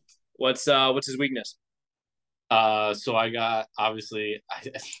 What's his weakness? So I got obviously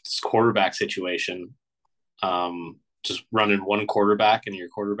this quarterback situation. Just running one quarterback and your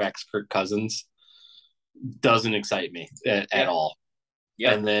quarterback's Kirk Cousins doesn't excite me at all.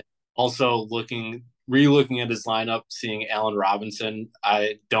 Yeah. And then also re-looking at his lineup, seeing Allen Robinson,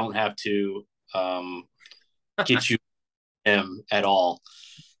 I don't have to get you him at all.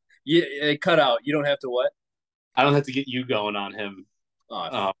 Yeah, cut out. You don't have to what? I don't have to get you going on him.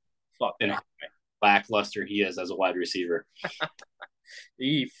 Fuck. And how lackluster he is as a wide receiver.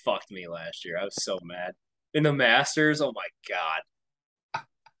 He fucked me last year. I was so mad. In the Masters, oh my God.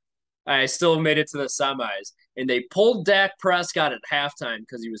 I still made it to the semis, and they pulled Dak Prescott at halftime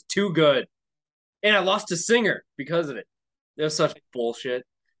because he was too good. And I lost to Singer because of it. It was such bullshit.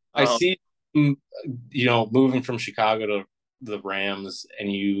 I see, moving from Chicago to the Rams,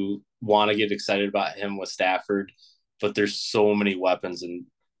 and you want to get excited about him with Stafford, but there's so many weapons in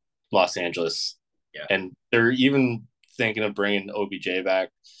Los Angeles. Yeah. And they're even thinking of bringing OBJ back.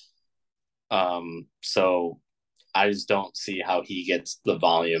 So I just don't see how he gets the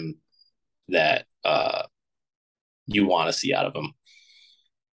volume that you want to see out of him.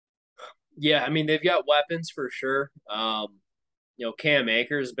 Yeah, I mean they've got weapons for sure. Cam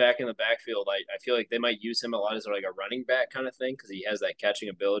Akers back in the backfield. I feel like they might use him a lot as like a running back kind of thing because he has that catching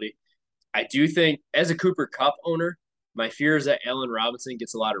ability. I do think as a Cooper Kupp owner, My fear is that Allen Robinson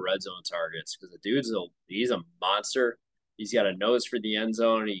gets a lot of red zone targets because the he's a monster. He's got a nose for the end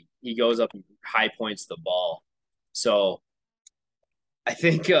zone. He goes up and high points the ball. So I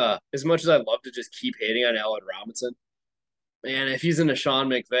think as much as I'd love to just keep hating on Allen Robinson, man, if he's in a Sean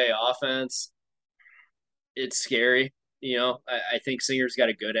McVay offense, it's scary. I think Singer's got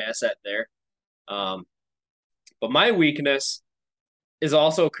a good asset there. Um, but my weakness is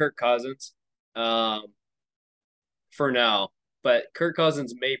also Kirk Cousins for now. But Kirk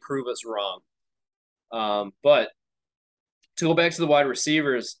Cousins may prove us wrong. But to go back to the wide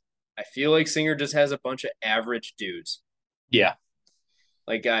receivers, I feel like Singer just has a bunch of average dudes. Yeah.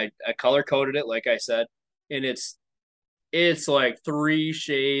 Like I color coded it, like I said, and it's like 3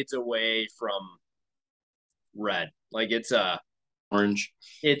 shades away from red. Like Orange.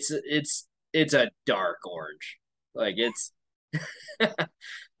 it's a dark orange. Like it's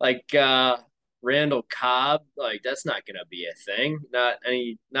like Randall Cobb, like that's not gonna be a thing. Not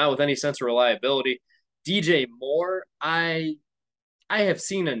with any sense of reliability. DJ Moore, I have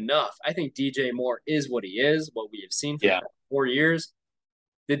seen enough. I think DJ Moore is what he is, what we have seen for Yeah. 4 years.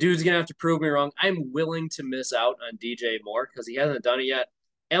 The dude's gonna have to prove me wrong. I'm willing to miss out on DJ Moore because he hasn't done it yet.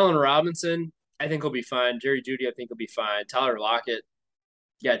 Allen Robinson, I think he'll be fine. Jerry Jeudy, I think he'll be fine. Tyler Lockett,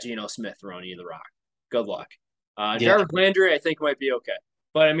 yeah, Geno Smith throwing you the rock. Good luck. Yeah. Jarvis Landry, I think might be okay.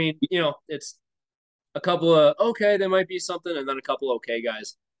 But I mean, it's a couple of okay, there might be something, and then a couple of okay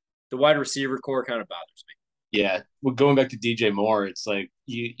guys. The wide receiver core kind of bothers me. Yeah. Well, going back to DJ Moore, it's like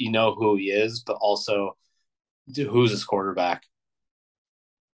you know who he is, but also who's his quarterback.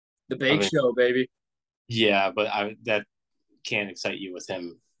 The Bake Show, baby. Yeah, but that can't excite you with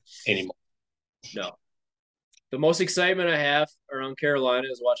him anymore. No. The most excitement I have around Carolina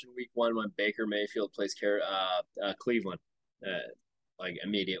is watching Week 1 when Baker Mayfield plays Cleveland, like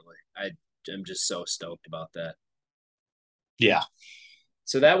immediately. I'm just so stoked about that. Yeah.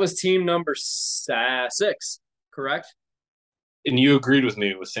 So that was team number 6, correct? And you agreed with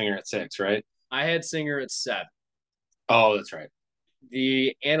me with Singer at 6, right? I had Singer at 7. Oh, that's right.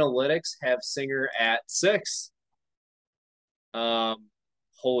 The analytics have Singer at 6.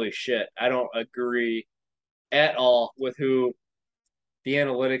 Holy shit. I don't agree at all with who the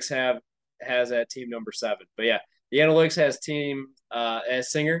analytics has at team number 7. But yeah, the analytics has team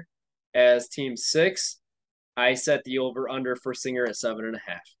as Singer as team 6. I set the over under for Singer at 7.5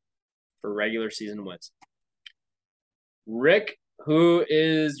 for regular season wins. Rick, who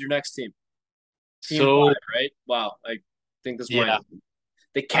is your next team? Team 5, right? Wow, I think this one.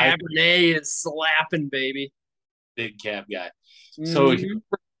 The Cabernet is slapping, baby. Big cab guy. So he's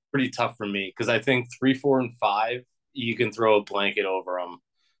pretty tough for me because I think 3, 4, and 5 you can throw a blanket over them,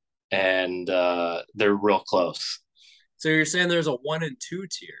 and they're real close. So you're saying there's a 1 and 2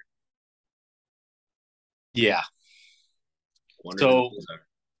 tier? Yeah. So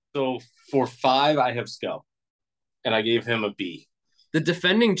for 5, I have Sco, and I gave him a B. The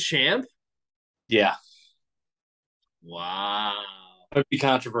defending champ? Yeah. Wow. It would be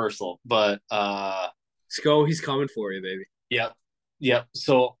controversial, but Sco, he's coming for you, baby. Yep.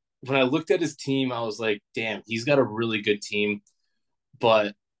 So when I looked at his team, I was like, damn, he's got a really good team.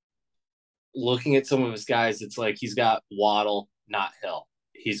 But looking at some of his guys, it's like he's got Waddle, not Hill.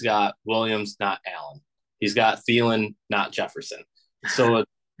 He's got Williams, not Allen. He's got Thielen, not Jefferson. So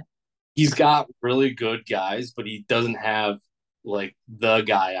he's got really good guys, but he doesn't have like the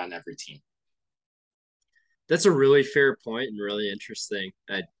guy on every team. That's a really fair point and really interesting.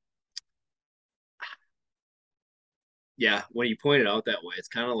 Yeah, when you point it out that way, it's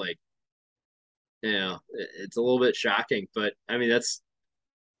kind of like, it's a little bit shocking. But I mean,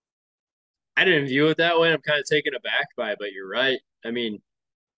 I didn't view it that way. I'm kind of taken aback by it, but you're right. I mean,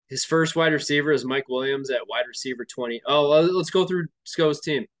 his first wide receiver is Mike Williams at wide receiver 20. Oh, let's go through Sco's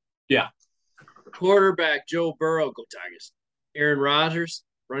team. Yeah. Quarterback, Joe Burrow, go Tigers. Aaron Rodgers,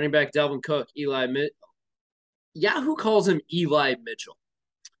 running back, Delvin Cook, Yahoo calls him Eli Mitchell.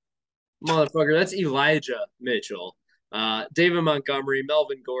 Motherfucker, that's Elijah Mitchell. David Montgomery,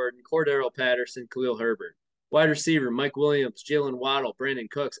 Melvin Gordon, Cordero Patterson, Khalil Herbert. Wide receiver, Mike Williams, Jalen Waddle, Brandon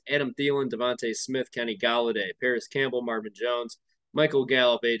Cooks, Adam Thielen, Devontae Smith, Kenny Galladay, Paris Campbell, Marvin Jones, Michael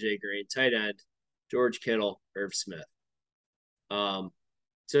Gallup, AJ Green, tight end, George Kittle, Irv Smith.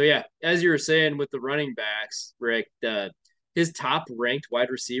 So yeah, as you were saying with the running backs, Rick, his top ranked wide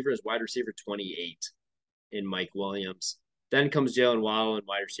receiver is wide receiver 28 in Mike Williams. Then comes Jalen Waddle in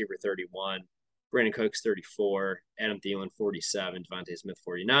wide receiver 31, Brandon Cooks 34, Adam Thielen 47, Devontae Smith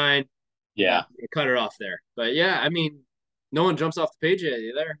 49. Yeah. Cut it off there. But yeah, I mean, no one jumps off the page at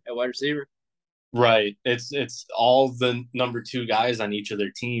you there at wide receiver. Right. It's all the number two guys on each of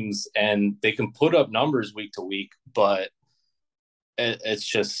their teams, and they can put up numbers week to week, but it's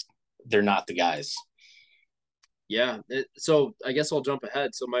just they're not the guys. Yeah. So I guess I'll jump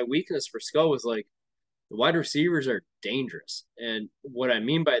ahead. So my weakness for Skull was like the wide receivers are dangerous, and what I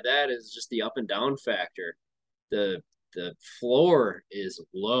mean by that is just the up and down factor. The the floor is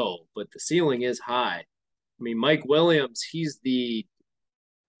low, but the ceiling is high. I mean, Mike Williams, he's the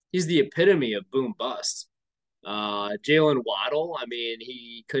epitome of boom bust. Jalen Waddle, I mean,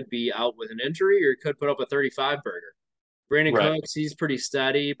 he could be out with an injury or he could put up a 35 burger. Brandon Right. Cooks, he's pretty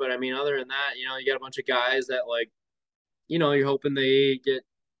steady, but I mean, other than that, you got a bunch of guys that you're hoping they get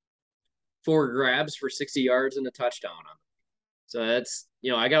four grabs for 60 yards and a touchdown on them. So that's,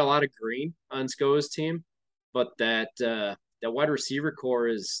 I got a lot of green on Sco's team, but that wide receiver core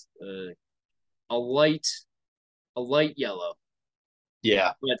is a light yellow.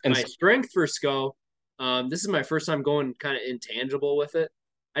 Yeah. But And my strength for SCO, this is my first time going kind of intangible with it.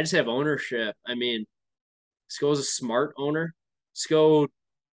 I just have ownership. I mean, SCO's a smart owner. SCO,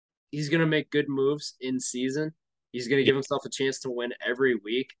 he's going to make good moves in season. He's going to give himself a chance to win every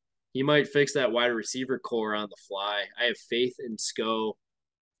week. He might fix that wide receiver core on the fly. I have faith in SCO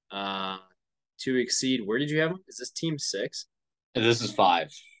to exceed. Where did you have him? Is this team 6? this is 5.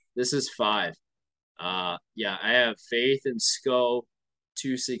 This is 5. Yeah, I have faith in SCO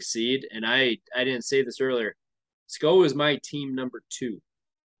to succeed. And I didn't say this earlier. SCO is my team number 2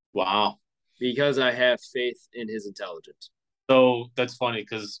 Wow. because I have faith in his intelligence. So that's funny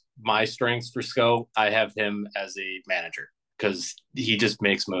because my strengths for Sco, I have him as a manager because he just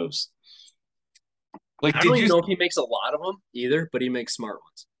makes moves. Like, I don't even know if he makes a lot of them either, but he makes smart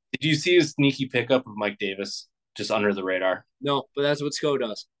ones. did you see his sneaky pickup of Mike Davis just under the radar? No, but that's what SCO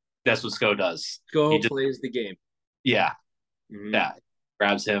does. That's what Sco does. SCO plays the game. Yeah, Mm-hmm. yeah,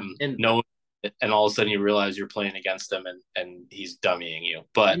 grabs him, And and all of a sudden you realize you're playing against him, and he's dummying you.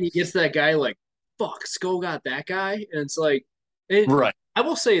 But he gets that guy like, fuck, SCO got that guy, and it's like, right, I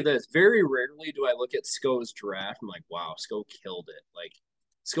will say this: very rarely do I look at SCO's draft. I'm like, wow, SCO killed it. Like,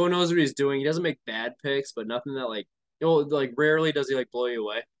 SCO knows what he's doing. He doesn't make bad picks, but nothing that like rarely does he like blow you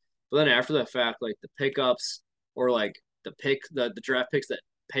away. But then after the fact, like the pickups or like the draft picks that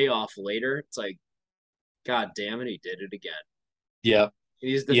pay off later, it's like, god damn it, he did it again. yeah,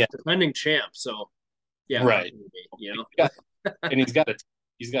 He's the yeah, defending champ, so yeah, right. me. And he's got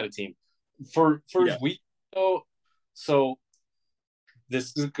a team for his week though. So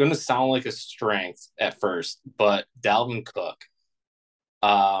this is going to sound like a strength at first, but Dalvin Cook,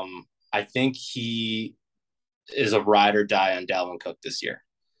 I think he is a ride or die on Dalvin Cook this year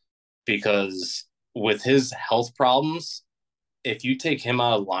because with his health problems, if you take him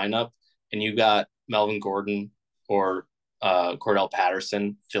out of the lineup and you got Melvin Gordon or Cordell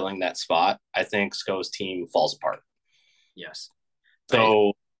Patterson filling that spot, I think Sco's team falls apart. Yes.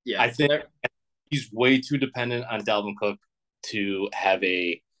 So yeah, I think he's way too dependent on Dalvin Cook to have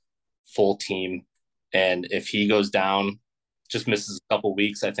a full team. And if he goes down, just misses a couple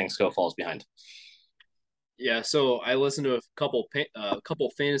weeks, I think Sco falls behind. Yeah, so I listened to a couple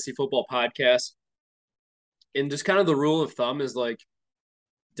fantasy football podcasts, and just kind of the rule of thumb is like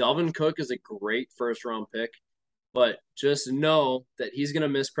Dalvin Cook is a great first round pick, but just know that he's going to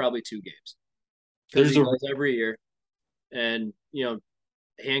miss probably 2 games because he does every year. And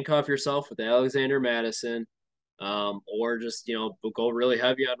handcuff yourself with Alexander Madison, or just go really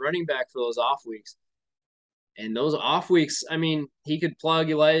heavy on running back for those off weeks. And those off weeks, I mean, he could plug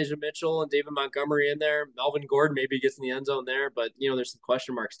Elijah Mitchell and David Montgomery in there. Melvin Gordon maybe gets in the end zone there, but there's some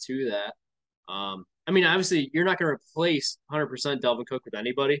question marks to that. I mean, obviously, you're not going to replace 100% Dalvin Cook with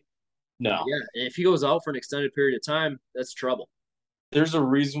anybody. No. Yeah, and if he goes out for an extended period of time, that's trouble. There's a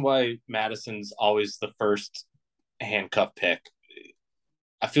reason why Madison's always the first handcuff pick.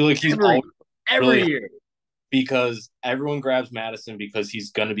 I feel like he's every year because everyone grabs Madison because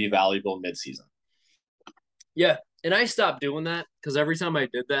he's going to be valuable midseason. Yeah, and I stopped doing that because every time I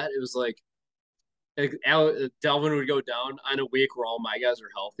did that, it was like Dalvin would go down on a week where all my guys are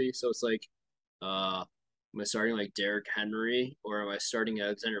healthy. So it's like, am I starting like Derrick Henry or am I starting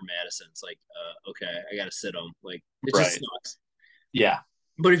Alexander Madison? It's like, okay, I got to sit him. Like, it just sucks. Yeah.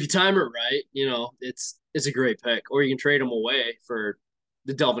 But if you time it right, it's a great pick. Or you can trade him away for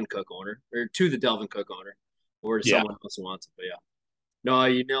the Dalvin Cook owner or to the Dalvin Cook owner or to someone else who wants it. But yeah. No,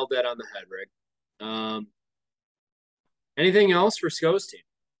 you nailed that on the head, Rick. Anything else for SCO's team?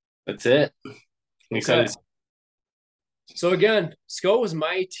 That's it. Okay. So again, SCO was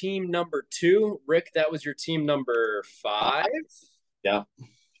my team number 2. Rick, that was your team number 5. Yeah.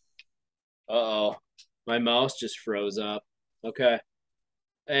 Uh-oh. My mouse just froze up. Okay.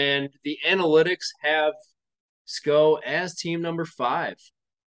 And the analytics have SCO as team number 5.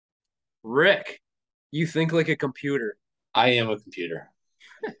 Rick, you think like a computer. I am a computer.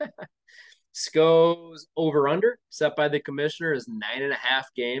 SCO's over under set by the commissioner is 9.5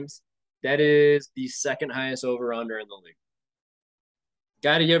 games. That is the second highest over under in the league.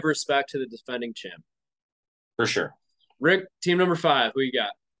 Got to give respect to the defending champ. For sure. Rick, team number 5. Who you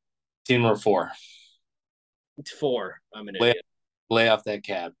got? Team number 4. 4. I'm an idiot. Lay off that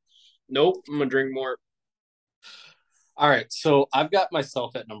cab. Nope. I'm gonna drink more. All right, so I've got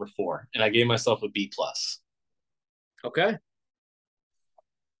myself at number 4, and I gave myself a B plus. Okay.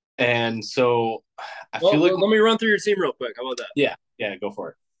 And so I feel like let me run through your team real quick. How about that? Yeah, go for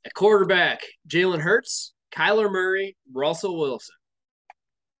it. At quarterback, Jalen Hurts, Kyler Murray, Russell Wilson.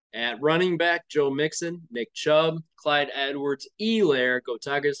 At running back, Joe Mixon, Nick Chubb, Clyde Edwards, Elaire, Go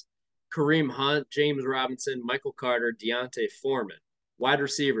Tigers, Kareem Hunt, James Robinson, Michael Carter, Deontay Foreman. Wide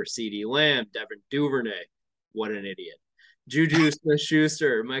receiver, CeeDee Lamb, Devin Duvernay. What an idiot. Juju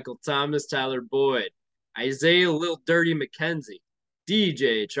Smith-Schuster, Michael Thomas, Tyler Boyd, Isaiah Lil Dirty McKenzie,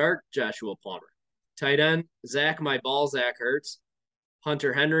 DJ Chark, Joshua Palmer. Tight end, Zach Ertz,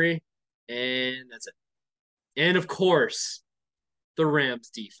 Hunter Henry, and that's it. And of course, the Rams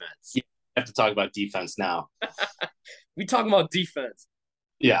defense. You have to talk about defense now. We talking about defense.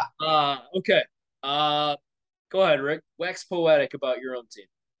 Yeah. Okay. Go ahead, Rick. Wax poetic about your own team.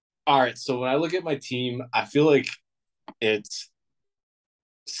 All right. So when I look at my team, I feel like it's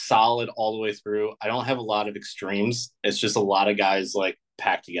solid all the way through. I don't have a lot of extremes. It's just a lot of guys like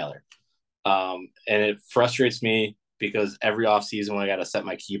packed together. And it frustrates me because every offseason when I got to set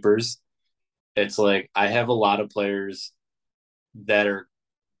my keepers, it's like I have a lot of players that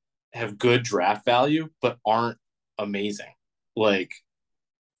have good draft value but aren't amazing. Like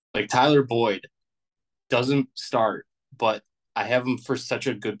Tyler Boyd doesn't start, but I have him for such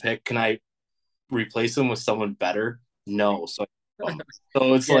a good pick. Can I replace him with someone better? No. So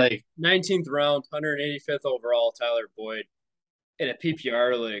it's like 19th round, 185th overall, Tyler Boyd in a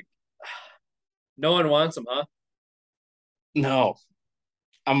PPR league. No one wants him, huh? No.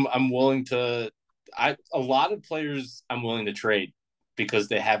 I'm willing to a lot of players I'm willing to trade because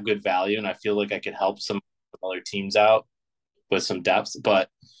they have good value and I feel like I could help some other teams out with some depth. But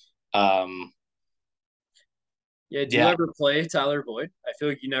do you ever play Tyler Boyd? I feel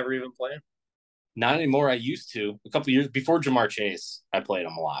like you never even play him. Not anymore. I used to. A couple years before Jamar Chase, I played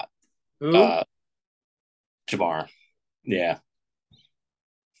him a lot. Who? Jamar. Yeah.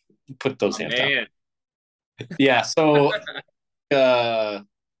 Put those hands down. Yeah, so I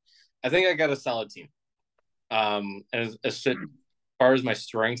think I got a solid team. And as far as my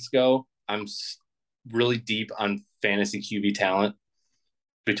strengths go, I'm really deep on fantasy QB talent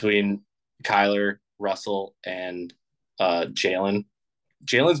between Kyler, Russell, and Jalen.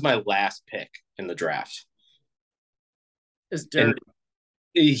 Jalen's my last pick in the draft. It's dirty.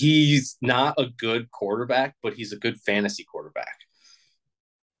 And he's not a good quarterback, but he's a good fantasy quarterback.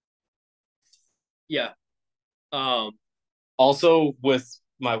 Yeah. Also, with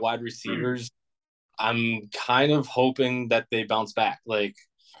my wide receivers, I'm kind of hoping that they bounce back. Like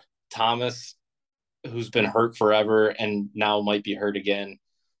Thomas, who's been hurt forever and now might be hurt again.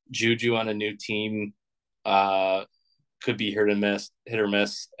 Juju on a new team could be hit or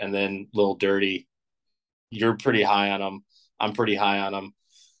miss. And then Lil Dirty, you're pretty high on him. I'm pretty high on him.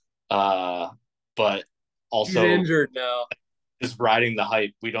 But also he's injured now. Just riding the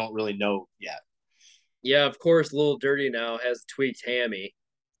hype. We don't really know yet. Yeah, of course, Lil Dirty now has tweaked hammy.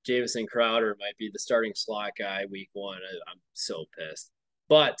 Jamison Crowder might be the starting slot guy week 1. I'm so pissed.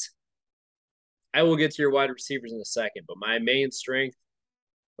 But I will get to your wide receivers in a second. But my main strength,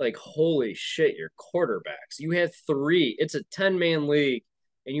 like, holy shit, your quarterbacks. You have 3. It's a 10-man league,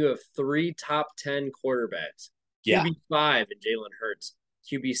 and you have 3 top 10 quarterbacks. Yeah. QB5 and Jalen Hurts.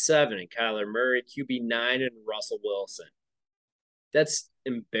 QB7 and Kyler Murray. QB9 and Russell Wilson. That's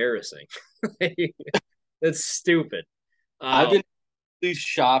embarrassing. That's stupid. I've been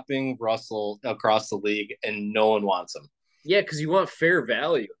shopping Russell across the league, and no one wants him. Yeah, because you want fair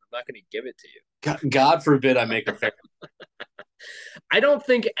value. I'm not going to give it to you. God forbid I make a fair. I don't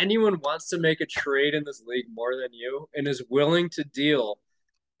think anyone wants to make a trade in this league more than you and is willing to deal.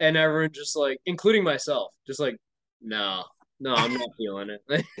 And everyone just like, including myself, just like, no, I'm not feeling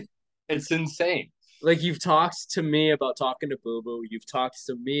it. It's insane. Like, you've talked to me about talking to Boo Boo. You've talked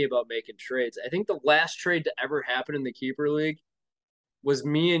to me about making trades. I think the last trade to ever happen in the Keeper League was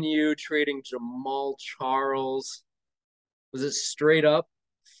me and you trading Jamal Charles. Was it straight up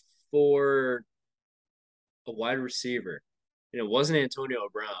for a wide receiver? And it wasn't Antonio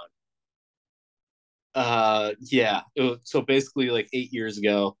Brown. Yeah. So basically, like 8 years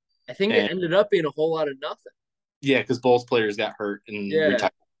ago, I think it and ended up being a whole lot of nothing. yeah, because both players got hurt and Yeah.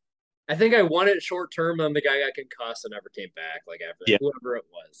 retired. I think I won it short term, and the guy got concussed and never came back. Like after that, Yeah, whoever it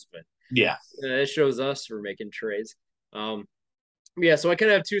was, but yeah. it shows us for making trades. Yeah. So I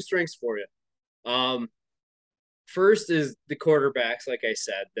kind of have two strengths for you. Um, First is the quarterbacks. Like I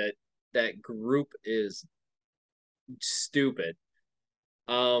said, that group is stupid.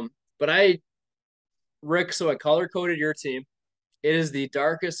 But Rick, so I color coded your team. It is the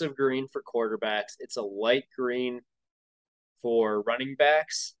darkest of green for quarterbacks. It's a light green for running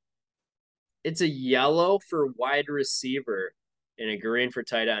backs. It's a yellow for wide receiver and a green for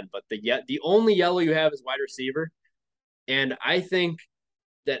tight end. But the only yellow you have is wide receiver. And I think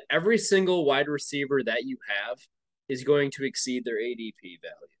that every single wide receiver that you have is going to exceed their ADP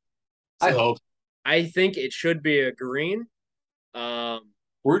value. I So hope. I think it should be a green. Um,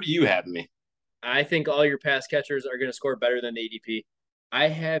 Where do you have me? I think all your pass catchers are going to score better than ADP. I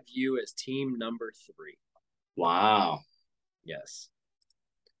have you as team number 3. Wow. Yes.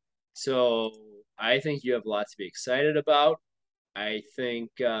 So I think you have lots to be excited about. I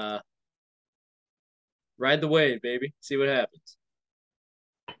think ride the wave, baby. See what happens.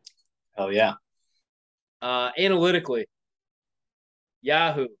 Hell yeah. Analytically,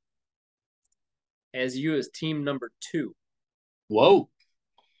 Yahoo has you as team number 2. Whoa.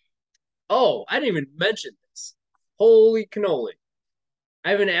 Oh, I didn't even mention this. Holy cannoli. I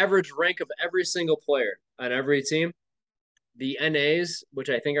have an average rank of every single player on every team. The NAs, which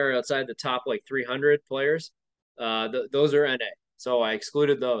I think are outside the top like 300 players, those are NA. So I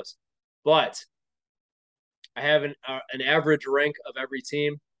excluded those. But I have an average rank of every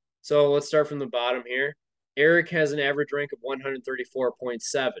team. So let's start from the bottom here. Eric has an average rank of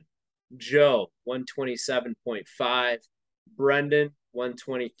 134.7. Joe, 127.5. Brendan,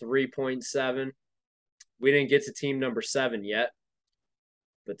 123.7. We didn't get to team number 7 yet.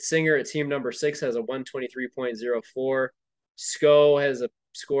 But Singer at team number 6 has a 123.04. Sko has a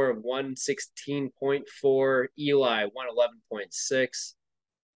score of 116.4. Eli, 111.6.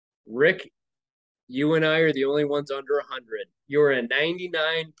 Rick, you and I are the only ones under 100. You're a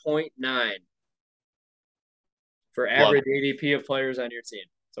 99.9 for Love average ADP of players on your team.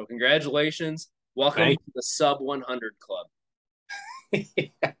 So congratulations. Welcome Thank to the sub 100 club.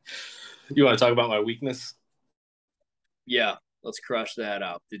 it. You want to talk about my weakness? Yeah, let's crush that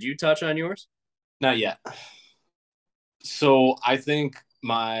out. Did you touch on yours? Not yet. So I think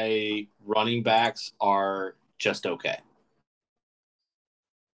my running backs are just okay.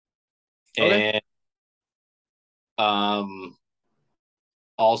 Okay. And um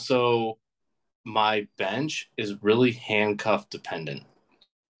also my bench is really handcuff dependent.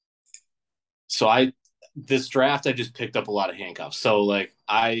 So this draft I just picked up a lot of handcuffs. So like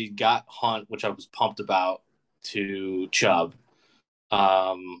I got Hunt, which I was pumped about, to Chubb.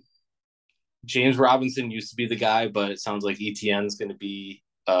 Um James Robinson used to be the guy, but it sounds like ETN is going to be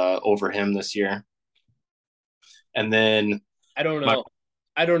over him this year. And then I don't my know.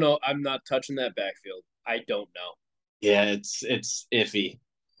 I don't know. I'm not touching that backfield. I don't know. yeah, it's iffy.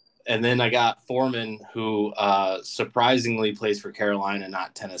 And then I got Foreman, who surprisingly plays for Carolina,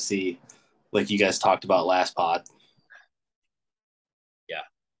 not Tennessee, like you guys talked about last pod. Yeah.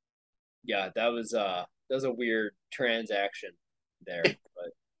 Yeah, that was a weird transaction there.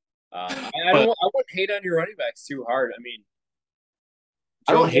 But I But don't I wouldn't hate on your running backs too hard. I mean,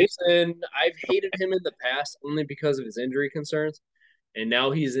 I Joe don't hate. Mixon, I've hated him in the past only because of his injury concerns, and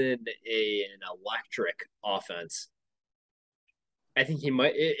now he's in an electric offense. I think he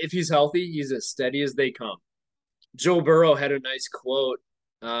might, if he's healthy, he's as steady as they come. Joe Burrow had a nice quote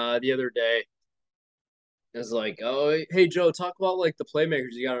the other day. It was like, "Oh, hey Joe, talk about like the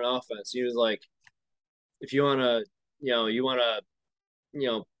playmakers you got on offense." He was like, "If you wanna, you wanna, you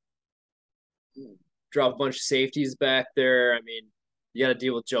know, drop a bunch of safeties back there. I mean, you got to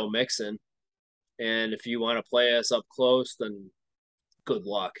deal with Joe Mixon, and if you want to play us up close, then good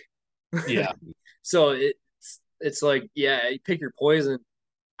luck." Yeah, So it's like, yeah, you pick your poison.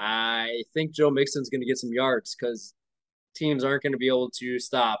 I think Joe Mixon's going to get some yards because teams aren't going to be able to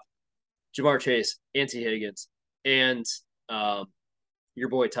stop Jamar Chase, Anthony Higgins, and um, your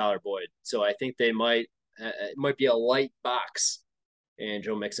boy Tyler Boyd. So I think it might be a light box, and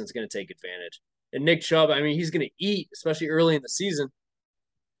Joe Mixon's going to take advantage. And Nick Chubb, I mean, he's going to eat, especially early in the season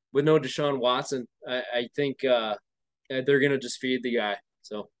with no Deshaun Watson. I think they're going to just feed the guy.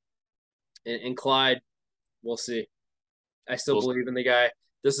 So, and Clyde, we'll see. I still we'll, believe in the guy.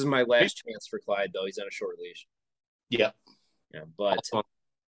 This is my last chance for Clyde, though. He's on a short leash. yeah. Yeah, but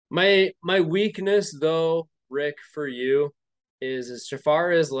my weakness, though, Rick, for you is as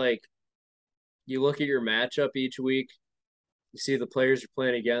far as like you look at your matchup each week, you see the players you're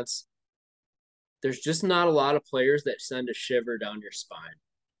playing against. There's just not a lot of players that send a shiver down your spine.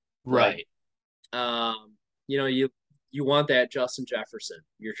 Like, Right. um, you want that Justin Jefferson.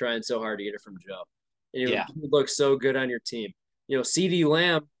 You're trying so hard to get it from Joe. And Yeah. he looks so good on your team. CD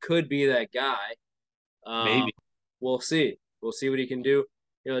Lamb could be that guy. Um, Maybe. we'll see. We'll see what he can do.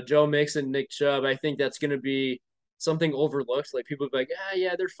 Joe Mixon, Nick Chubb. I think that's going to be something overlooked. Like people be like,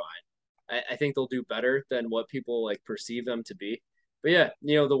 yeah, they're fine. I think they'll do better than what people like perceive them to be. But yeah,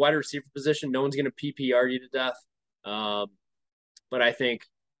 the wide receiver position, no one's going to PPR you to death. Um, but I think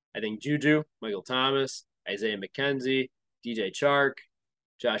Juju, Michael Thomas, Isaiah McKenzie, DJ Chark,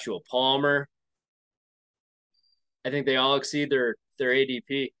 Joshua Palmer. I think they all exceed their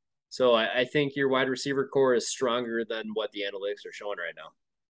ADP. So I think your wide receiver core is stronger than what the analytics are showing right now.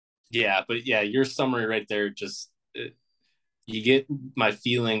 Yeah, but yeah, your summary right there just you get my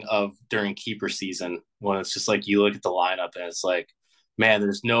feeling of during keeper season when it's just like you look at the lineup and it's like, man,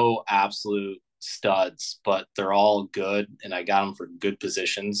 there's no absolute studs, but they're all good, and I got them for good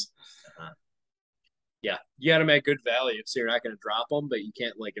positions. Yeah, you got to make good value, so you're not going to drop them, but you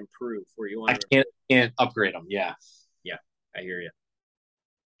can't like improve where you want I to. can't upgrade them. Yeah. Yeah, I hear you.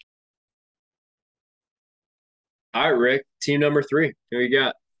 All right, Rick, team number 3. Who you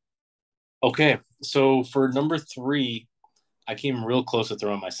got? Okay, so for number 3, I came real close to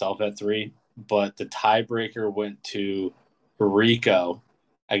throwing myself at 3, but the tiebreaker went to Rico.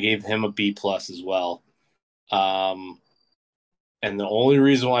 I gave him a B plus as well. And the only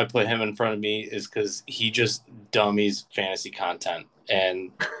reason why I put him in front of me is because he just dummies fantasy content.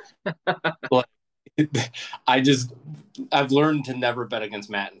 And like, I've learned to never bet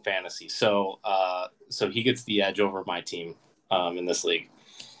against Matt in fantasy. So he gets the edge over my team in this league.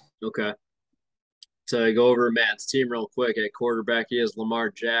 Okay. So I go over Matt's team real quick. At quarterback, he has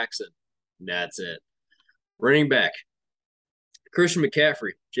Lamar Jackson. And that's it. Running back, Christian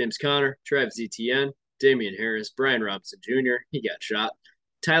McCaffrey, James Conner, Travis Etienne, Damian Harris, Brian Robinson Jr., he got shot.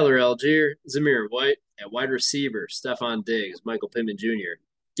 Tyler Algier, Zamir White. At wide receiver, Stephon Diggs, Michael Pittman Jr.,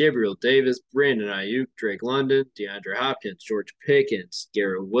 Gabriel Davis, Brandon Ayuk, Drake London, DeAndre Hopkins, George Pickens,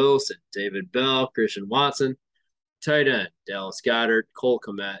 Garrett Wilson, David Bell, Christian Watson. Tight end, Dallas Goedert, Cole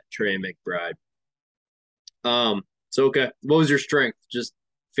Kmet, Trey McBride. So okay, what was your strength? Just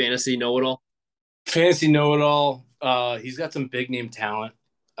fantasy know-it-all? Fantasy know-it-all. He's got some big name talent,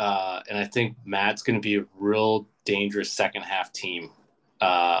 and I think Matt's going to be a real dangerous second half team.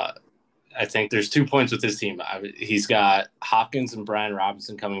 I think there's 2 points with his team. He's got Hopkins and Brian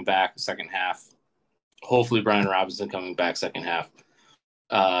Robinson coming back second half. Hopefully, Brian Robinson coming back second half.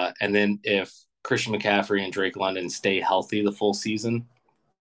 And then if Christian McCaffrey and Drake London stay healthy the full season,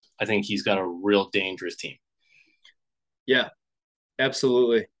 I think he's got a real dangerous team. Yeah,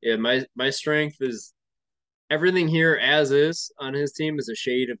 absolutely. Yeah, my strength is everything here as is on his team is a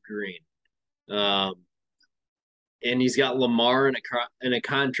shade of green. And he's got Lamar in a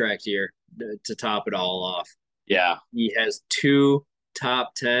contract year to top it all off. Yeah. He has 2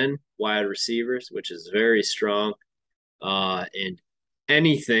 top 10 wide receivers, which is very strong. And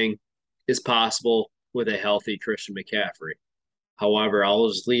anything is possible with a healthy Christian McCaffrey. However, I'll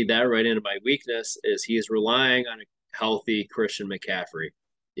just lead that right into my weakness is he is relying on a healthy Christian McCaffrey.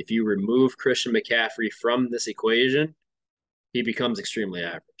 If you remove Christian McCaffrey from this equation, he becomes extremely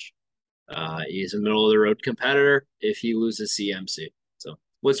average. He's a middle of the road competitor if he loses CMC. So,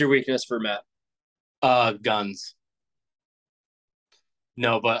 what's your weakness for Matt? Guns.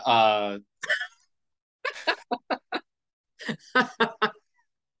 No, but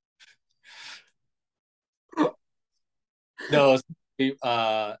no.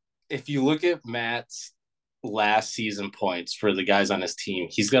 If you look at Matt's last season points for the guys on his team,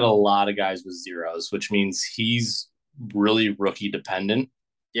 he's got a lot of guys with zeros, which means he's really rookie dependent.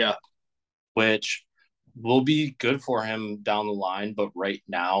 Yeah. Which will be good for him down the line. But right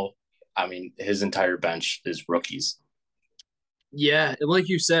now, I mean, his entire bench is rookies. Yeah, and like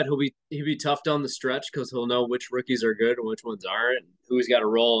you said, he'll be tough down the stretch because he'll know which rookies are good and which ones aren't, and who's got a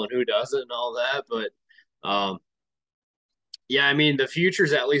role and who doesn't, and all that. But yeah, I mean, the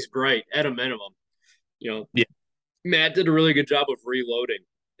future's at least bright at a minimum. Yeah, Matt did a really good job of reloading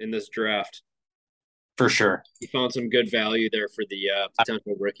in this draft. for sure. He found some good value there for the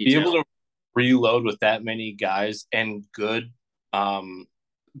potential rookie Be talent. able to reload with that many guys and good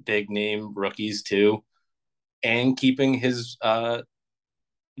big name rookies too, and keeping his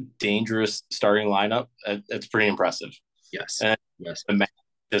dangerous starting lineup, that's pretty impressive. Yes. And Yes.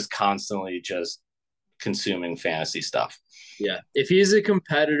 just constantly just consuming fantasy stuff. Yeah. If he's a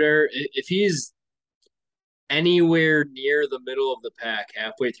competitor, if he's anywhere near the middle of the pack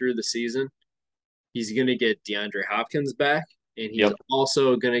halfway through the season, He's going to get DeAndre Hopkins back, and he's Yep.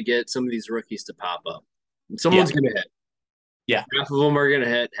 also going to get some of these rookies to pop up. And Yeah. someone's going to hit. Yeah. Half of them are going to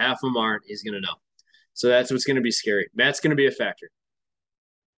hit, half of them aren't. He's going to know. So that's what's going to be scary. Matt's going to be a factor.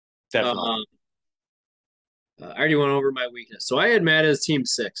 Definitely. I already went over my weakness. So I had Matt as team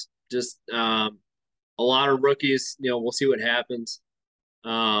 6. Just a lot of rookies. We'll see what happens.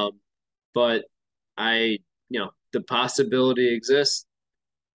 But the possibility exists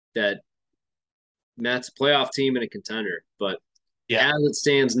that Matt's a playoff team and a contender. But Yeah. as it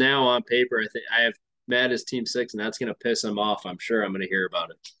stands now on paper, I think I have Matt as team 6, and that's going to piss him off. I'm sure I'm going to hear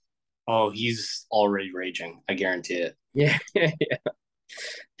about it. Oh, he's already raging. I guarantee it. Yeah.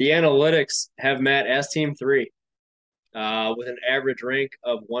 The analytics have Matt as team 3 with an average rank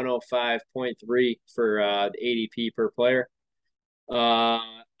of 105.3 for the ADP per player.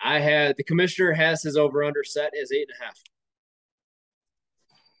 The commissioner has his over under set as 8.5.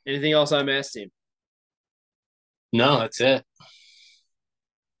 Anything else on Matt's team? No, that's it.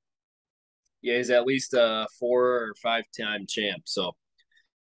 Yeah, he's at least a 4 or 5 time champ, so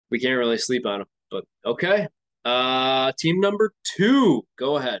we can't really sleep on him. But okay. Team number 2.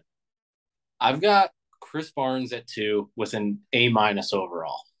 Go ahead. I've got Chris Barnes at 2 with an A-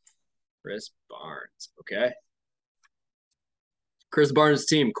 overall. Chris Barnes. Okay. Chris Barnes'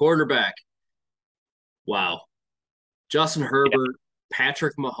 team, quarterback. Wow. Justin Herbert,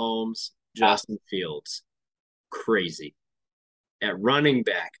 Patrick Mahomes, Justin Fields. Crazy. At running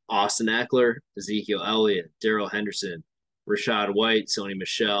back, Austin Eckler, Ezekiel Elliott, Darrell Henderson, Rashad White, Sony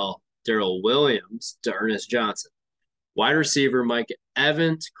Michel, Darrell Williams, D'Ernest Johnson. Wide receiver, Mike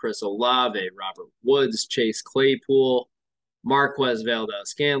Evans, Chris Olave, Robert Woods, Chase Claypool, Marquez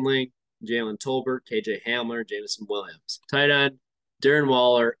Valdez-Scantling, Jalen Tolbert, KJ Hamler, Jameson Williams. Tight end, Darren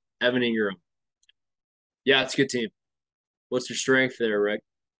Waller, Evan Ingram. Yeah, it's a good team. What's your strength there, Rick?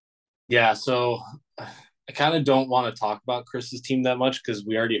 Yeah, so I kind of don't want to talk about Chris's team that much because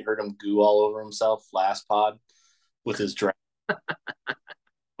we already heard him goo all over himself last pod with his draft.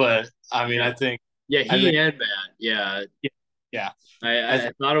 But I mean, I think and Matt. Yeah. Yeah.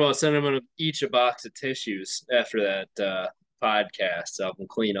 I thought about sending them each a box of tissues after that podcast so I can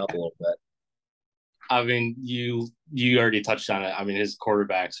clean up a little bit. I mean, you already touched on it. I mean, his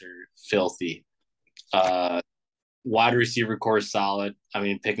quarterbacks are filthy. Wide receiver core is solid. I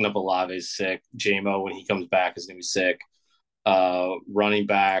mean, picking up Olave is sick. JMO, when he comes back, is going to be sick. Running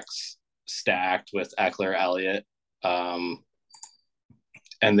backs stacked with Eckler, Elliott. And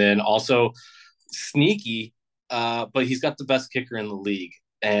then also sneaky, but he's got the best kicker in the league.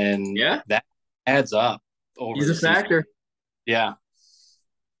 And that adds up over He's a factor. Yeah.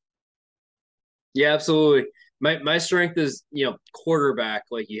 Yeah, absolutely. My strength is, quarterback,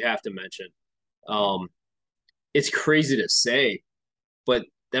 like you have to mention. It's crazy to say, but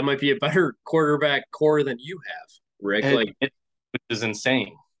that might be a better quarterback core than you have, Rick. Which is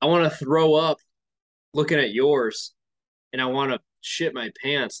insane. I want to throw up looking at yours, and I want to shit my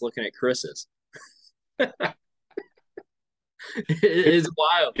pants looking at Chris's. It's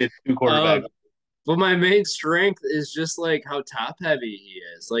wild. It's two quarterbacks. But my main strength is just like how top heavy he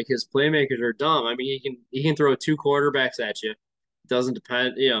is. Like his playmakers are dumb. I mean, he can throw 2 quarterbacks at you. It doesn't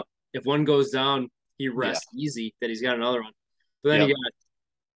depend. If one goes down, he rests easy that he's got another one. But then you got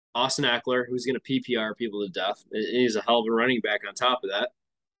Austin Eckler, who's going to PPR people to death. And he's a hell of a running back on top of that.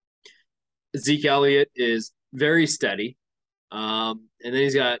 Zeke Elliott is very steady. And then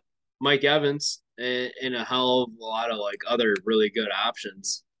he's got Mike Evans and a hell of a lot of like other really good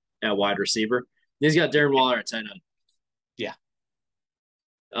options at wide receiver. He's got Darren Waller at tight end. Yeah.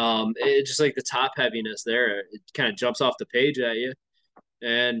 It's just like the top heaviness there. It kind of jumps off the page at you.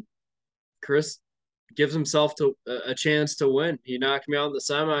 And Chris gives himself a chance to win. He knocked me out in the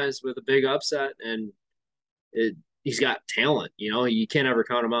semis with a big upset, and he's got talent. You can't ever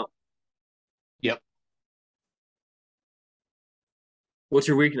count him out. Yep. What's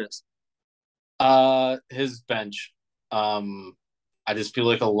your weakness? His bench. I just feel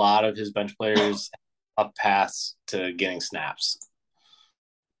like a lot of his bench players have paths to getting snaps.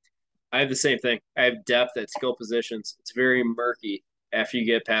 I have the same thing. I have depth at skill positions. It's very murky after you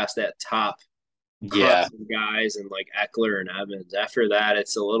get past that top guys and like Eckler and Evans. After that,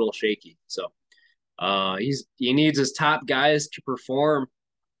 it's a little shaky. So he needs his top guys to perform.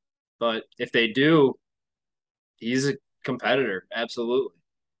 But if they do, he's a competitor. Absolutely.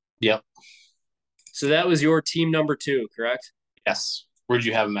 Yep. So that was your team number 2, correct? Yes. Where'd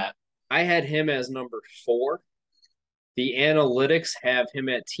you have him at? I had him as number 4. The analytics have him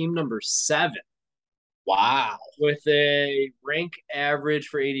at team number 7. Wow. With a rank average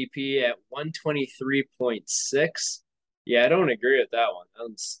for ADP at 123.6. Yeah, I don't agree with that one.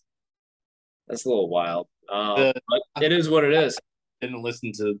 That's a little wild. The But it is what it is. didn't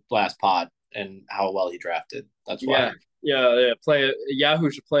listen to last pod and how well he drafted. That's why. Yeah, yeah. Play it. Yahoo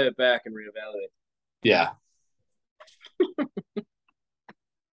should play it back and reevaluate. Yeah.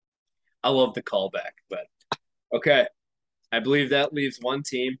 I love the callback, but okay. I believe that leaves one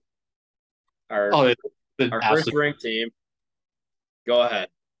team, our Oh, it's our first absolutely. ranked team. Go ahead.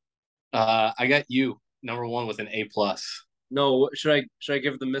 I got you number one with an A+. No, should I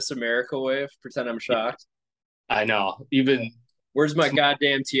give the Miss America wave? Pretend I'm shocked. I know. You've been Where's my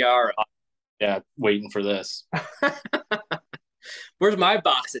goddamn tiara? yeah waiting for this. Where's my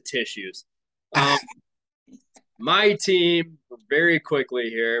box of tissues? Um, my team, very quickly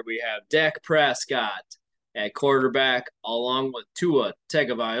here, we have Dak Prescott at quarterback, along with Tua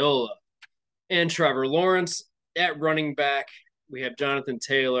Tagovailoa and Trevor Lawrence at running back. We have Jonathan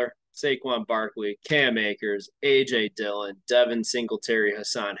Taylor, Saquon Barkley, Cam Akers, A.J. Dillon, Devin Singletary,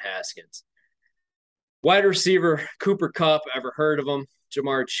 Hassan Haskins. Wide receiver, Cooper Kupp, ever heard of him?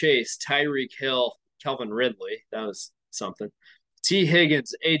 Jamar Chase, Tyreek Hill, Calvin Ridley. That was something. T.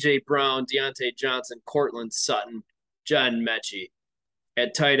 Higgins, A.J. Brown, Deontay Johnson, Cortland Sutton, John Mechie.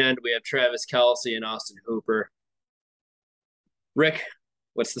 At tight end, we have Travis Kelce and Austin Hooper. Rick,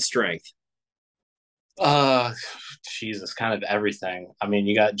 what's the strength? Jesus, kind of everything. I mean,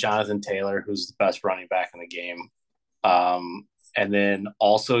 you got Jonathan Taylor, who's the best running back in the game. And then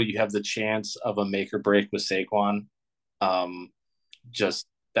also you have the chance of a make or break with Saquon. Just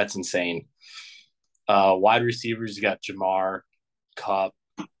that's insane. Wide receivers, you got Jamar, Kupp,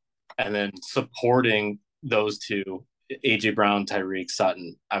 and then supporting those two, AJ Brown, Tyreek,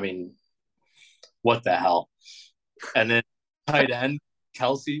 Sutton. I mean, what the hell? And then tight end,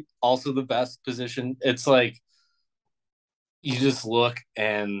 Kelsey, also the best position. It's like you just look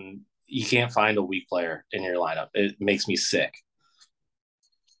and you can't find a weak player in your lineup. It makes me sick.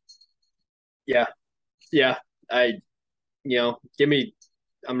 Yeah, yeah. Give me.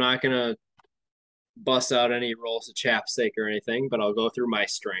 I'm not gonna bust out any rolls of chapstick or anything, but I'll go through my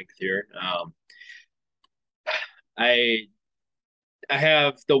strength here. I I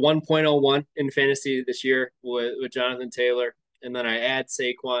have the 1.01 in fantasy this year with Jonathan Taylor, and then I add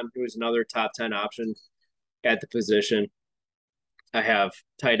Saquon, who is another top 10 option at the position. I have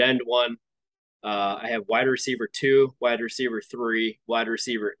tight end one. I have wide receiver two, wide receiver three, wide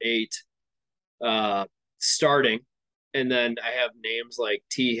receiver eight, starting. And then I have names like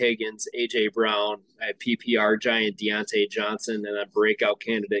T. Higgins, A.J. Brown, I have PPR giant Deontay Johnson, and a breakout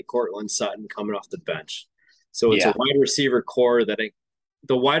candidate Cortland Sutton coming off the bench. So it's a Yeah. wide receiver core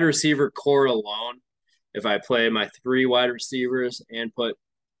the wide receiver core alone, if I play my three wide receivers and put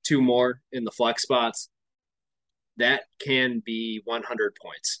two more in the flex spots, that can be 100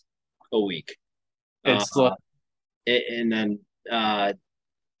 points a week. It's like, And then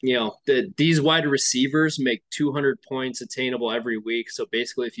these wide receivers make 200 points attainable every week. So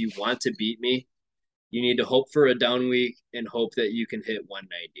basically, if you want to beat me, you need to hope for a down week and hope that you can hit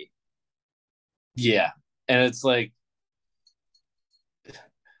 190. yeah. And it's like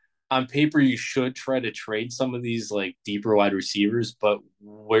on paper, you should try to trade some of these like deeper wide receivers, but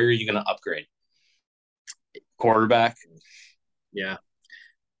where are you going to upgrade? Quarterback? Yeah,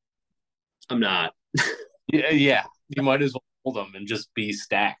 I'm not. Yeah. You might as well hold them and just be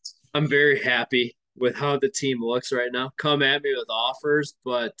stacked. I'm very happy with how the team looks right now. Come at me with offers,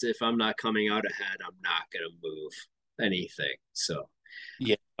 but if I'm not coming out ahead, I'm not going to move anything. So,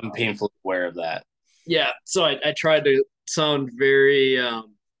 Yeah, I'm painfully aware of that. yeah. So I tried to sound very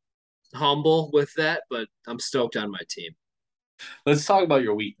humble with that, but I'm stoked on my team. Let's talk about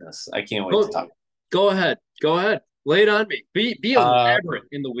your weakness. I can't wait to talk. Go ahead. Go ahead. Lay it on me. Be elaborate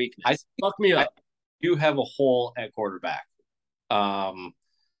in the weakness. Fuck me up. You have a hole at quarterback. Um,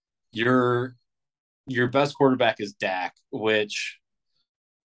 your best quarterback is Dak, which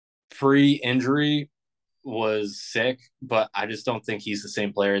pre-injury was sick, but I just don't think he's the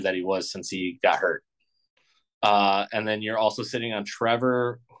same player that he was since he got hurt. And then you're also sitting on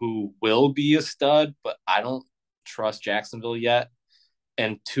Trevor, who will be a stud, but I don't trust Jacksonville yet.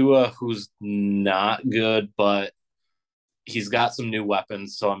 And Tua, who's not good, but he's got some new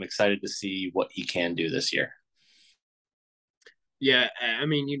weapons, so I'm excited to see what he can do this year. Yeah, I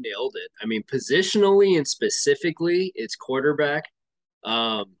mean, you nailed it. I mean, positionally and specifically, it's quarterback.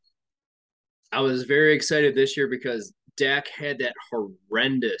 Um, I was very excited this year because Dak had that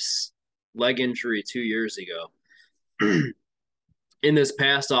horrendous leg injury 2 years ago. In this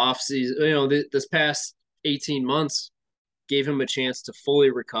past offseason, this past 18 months gave him a chance to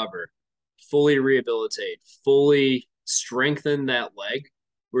fully recover, fully rehabilitate, fully strengthen that leg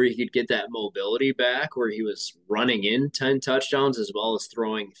where he could get that mobility back, where he was running in 10 touchdowns as well as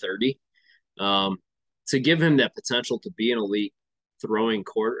throwing 30. um, to give him that potential to be an elite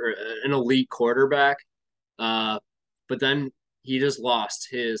quarterback. Uh, but then he just lost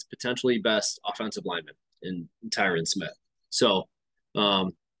his potentially best offensive lineman in Tyron Smith. So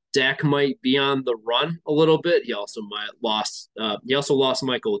Dak might be on the run a little bit. He also lost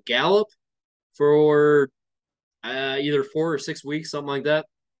Michael Gallup for either 4 or 6 weeks, something like that.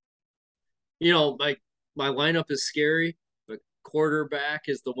 My lineup is scary, but quarterback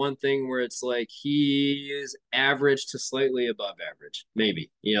is the one thing where it's like he is average to slightly above average,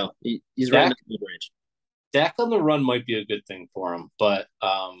 maybe. He's right in Dak, the mid range. Dak on the run might be a good thing for him, but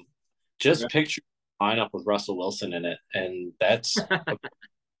Yeah. just picture lineup with Russell Wilson in it, and that's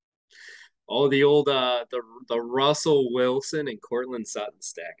Oh, the old the Russell Wilson and Cortland Sutton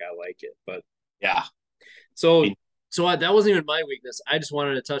stack. I like it, but yeah. so that wasn't even my weakness. I just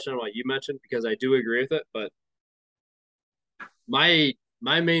wanted to touch on what you mentioned because I do agree with it. But my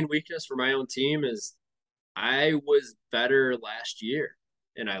main weakness for my own team is I was better last year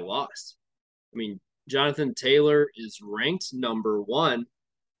and I lost. I mean, Jonathan Taylor is ranked number one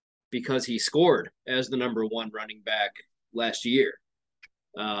because he scored as the number one running back last year.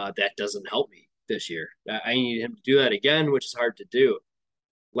 That doesn't help me this year. I need him to do that again, which is hard to do.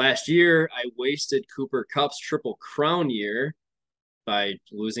 Last year, I wasted Cooper Kupp's triple crown year by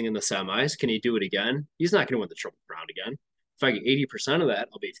losing in the semis. Can he do it again? He's not going to win the triple crown again. If I get 80% of that,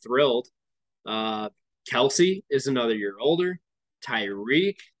 I'll be thrilled. Kelsey is another year older.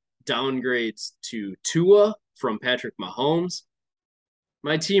 Tyreek downgrades to Tua from Patrick Mahomes.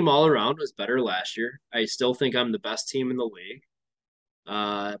 My team all around was better last year. I still think I'm the best team in the league.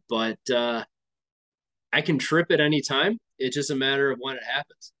 But I can trip at any time. It's just a matter of when it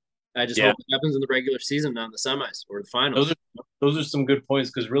happens. I just Yeah. hope it happens in the regular season, not in the semis or the finals. Those are some good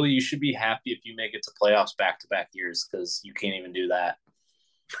points because really you should be happy if you make it to playoffs back to back years because you can't even do that.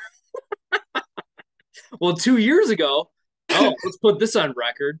 Well, 2 years ago, let's put this on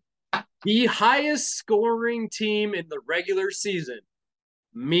record. The highest scoring team in the regular season,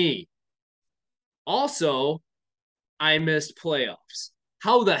 me. Also, I missed playoffs.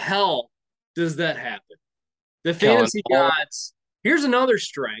 How the hell does that happen? The Kellen, fantasy gods, here's another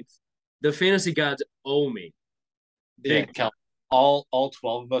strength. The fantasy gods owe me. Big. Kellen, all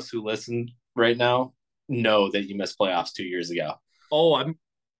 12 of us who listen right now know that you missed playoffs 2 years ago.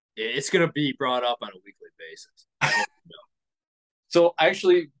 It's going to be brought up on a weekly basis. So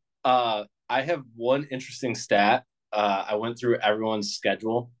actually, I have one interesting stat. I went through everyone's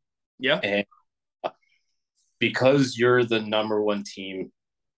schedule. Yeah. And because you're the number one team,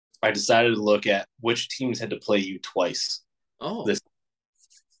 I decided to look at which teams had to play you twice. Oh,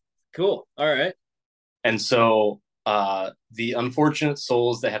 cool. All right. And so the unfortunate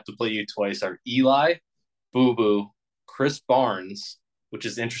souls that have to play you twice are Eli, Boo Boo, Chris Barnes, which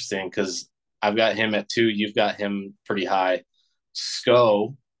is interesting because I've got him at 2. You've got him pretty high.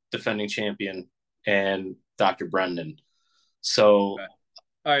 Sko, defending champion, and Dr. Brendan. So, okay.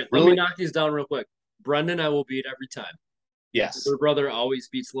 All right, really, let me knock these down real quick. Brendan, I will beat every time. yes. Little brother always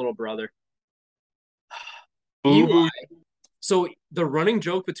beats little brother. Boo Boo. So the running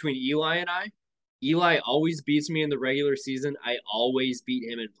joke between Eli and I, Eli always beats me in the regular season. I always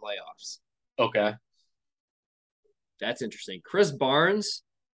beat him in playoffs. Okay. That's interesting. Chris Barnes,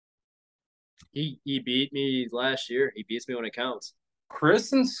 he beat me last year. He beats me when it counts.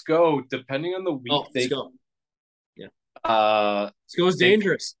 Chris and Sko, depending on the week, they Sko. Yeah. Sko's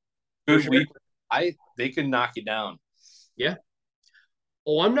dangerous. Good week. They could knock you down. Yeah.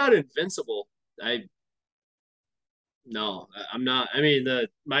 Oh, I'm not invincible. No, I'm not. I mean,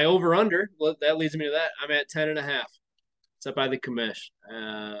 my over under that leads me to that. I'm at 10.5. It's up by the commish.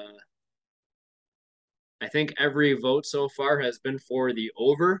 I think every vote so far has been for the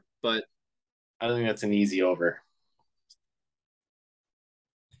over, but I think that's an easy over.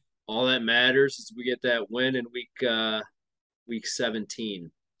 All that matters is we get that win in week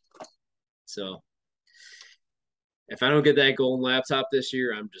 17. So if I don't get that golden laptop this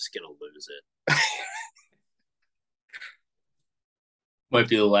year, I'm just gonna lose it. Might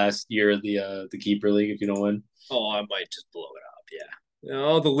be the last year of the keeper league if you don't win. Oh, I might just blow it up. Yeah.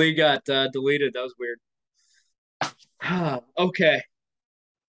 Oh, the league got deleted. That was weird. Okay.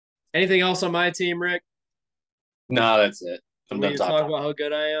 Anything else on my team, Rick? No, that's it. I'm done talking. Talk about how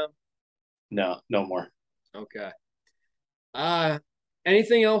good I am. No more. Okay.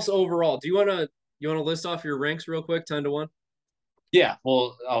 Anything else overall? Do you wanna list off your ranks real quick, 10-1? Yeah,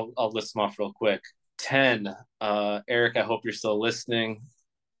 well, I'll list them off real quick. 10. Eric, I hope you're still listening.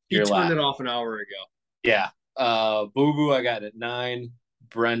 He turned it off an hour ago. Yeah. Boo Boo, I got at 9.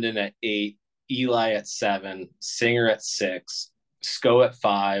 Brendan at 8. Eli at 7. Singer at 6. Sko at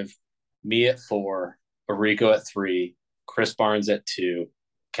 5. me at 4, Arico at 3, Chris Barnes at 2,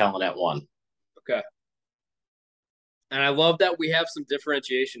 Kellen at 1. Okay. And I love that we have some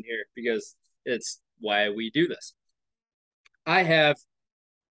differentiation here because it's why we do this. I have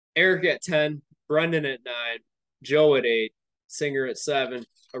Eric at 10, Brendan at 9, Joe at 8, Singer at 7,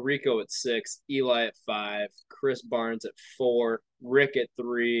 Arico at 6, Eli at 5, Chris Barnes at 4, Rick at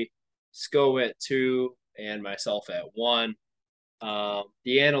 3, Sco at 2, and myself at 1. The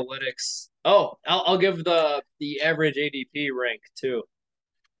analytics. Oh, I'll give the average ADP rank too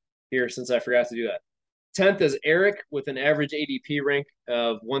here since I forgot to do that. 10th is Eric with an average ADP rank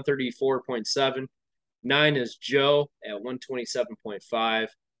of 134.7. 9 is Joe at 127.5.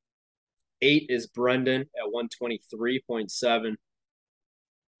 8 is Brendan at 123.7.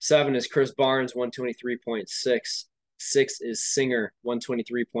 7 is Chris Barnes, 123.6. 6 is Singer,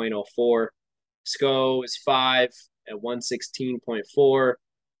 123.04. Sco is 5 at 116.4.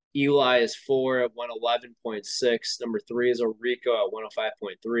 Eli is 4 at 111.6. Number 3 is Orico at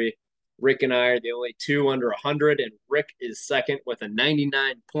 105.3. Rick and I are the only two under 100, and Rick is second with a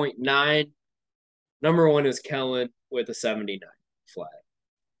 99.9. Number 1 is Kellen with a 79 flat.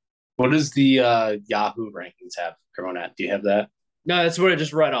 What does the Yahoo rankings have everyone at? Do you have that? No, that's what I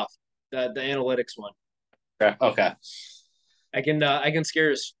just read off. The analytics one. Okay. I can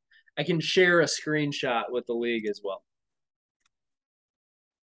share a screenshot with the league as well.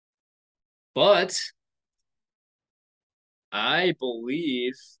 But I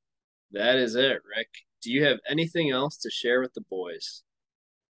believe that is it, Rick. Do you have anything else to share with the boys?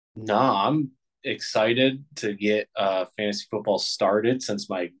 No, I'm excited to get fantasy football started since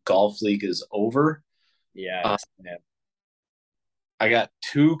my golf league is over. Yeah. I got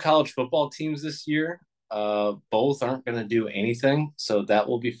 2 college football teams this year. Both aren't going to do anything, so that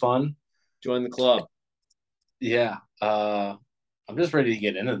will be fun. Join the club. Yeah. I'm just ready to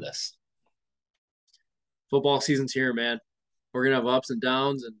get into this. Football season's here, man. We're going to have ups and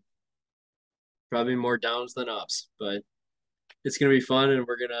downs and probably more downs than ups, but it's going to be fun, and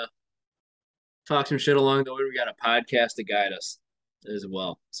we're going to talk some shit along the way. We got a podcast to guide us as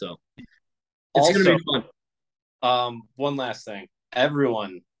well. So it's going to be fun. One last thing.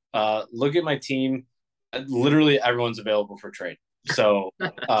 Everyone, look at my team. Literally everyone's available for trade. So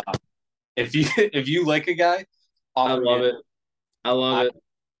if you like a guy, I love it. I love it.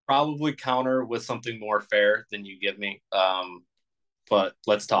 Probably counter with something more fair than you give me. But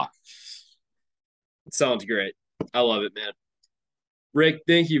let's talk. It sounds great. I love it, man. Rick,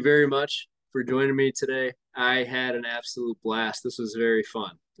 thank you very much for joining me today. I had an absolute blast. This was very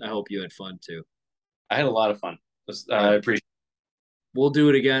fun. I hope you had fun too. I had a lot of fun. I appreciate it. We'll do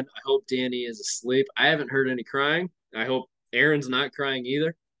it again. I hope Danny is asleep. I haven't heard any crying. I hope Aaron's not crying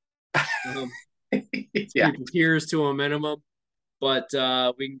either. Yeah. Keep tears to a minimum. But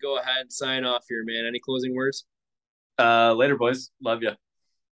we can go ahead and sign off here, man. Any closing words? Later, boys. Love you.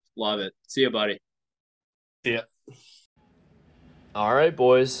 Love it. See you, buddy. See ya. All right,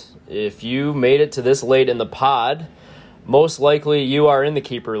 boys. If you made it to this late in the pod, most likely you are in the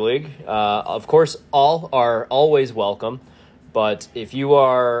Keeper League. Of course, all are always welcome. But if you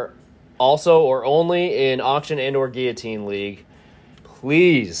are also or only in Auction and or Guillotine League,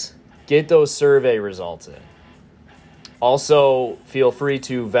 please get those survey results in. Also, feel free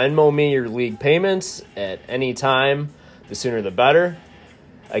to Venmo me your league payments at any time. The sooner the better.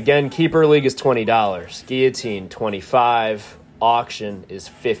 Again, Keeper League is $20. Guillotine, $25. Auction is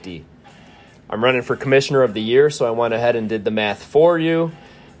 $50. I'm running for Commissioner of the Year, so I went ahead and did the math for you.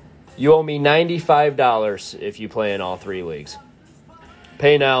 You owe me $95 if you play in all 3 leagues.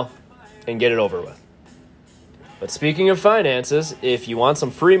 Pay now and get it over with. But speaking of finances, if you want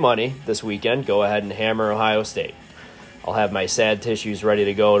some free money this weekend, go ahead and hammer Ohio State. I'll have my sad tissues ready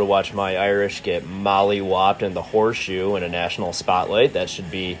to go to watch my Irish get molly-whopped in the horseshoe in a national spotlight. That should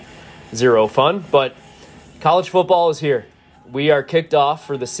be zero fun, but college football is here. We are kicked off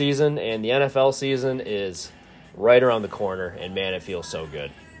for the season, and the NFL season is right around the corner, and man, it feels so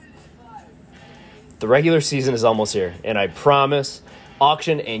good. The regular season is almost here, and I promise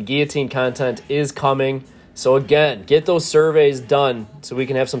auction and guillotine content is coming. So again, get those surveys done so we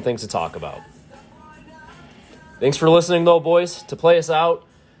can have some things to talk about. Thanks for listening, though, boys. To play us out,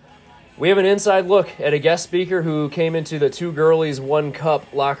 we have an inside look at a guest speaker who came into the 2 Girlies 1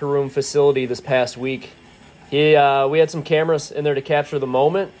 Cup locker room facility this past week. We had some cameras in there to capture the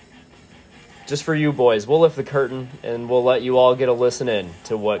moment. Just for you boys, we'll lift the curtain and we'll let you all get a listen in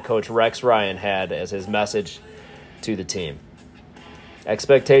to what Coach Rex Ryan had as his message to the team.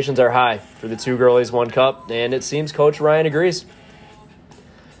 Expectations are high for the 2 Girlies 1 Cup, and it seems Coach Ryan agrees.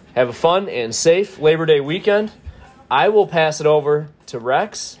 Have a fun and safe Labor Day weekend. I will pass it over to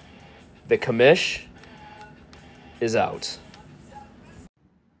Rex The commish is out. Last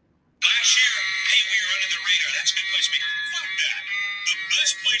year, hey, we were under the radar. That's a good place to be. Fuck that. The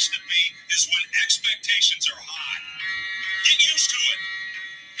best place to be is when expectations are high. Get used to it.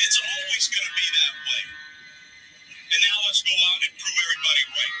 It's always going to be that way. And now let's go out and prove everybody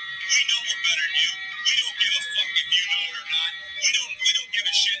right. We know we're better than you. We don't give a fuck if you know it or not. We don't give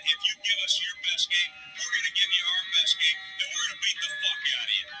a shit if you give us your best game. We're going to give you our best game, and we're going to beat the fuck out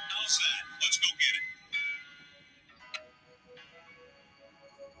of you. How's that? Let's go get it.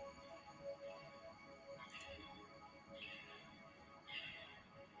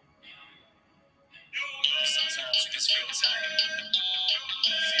 Sometimes you just feel tired. You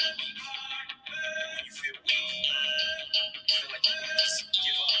feel weak. When you feel weak, you feel like you want to just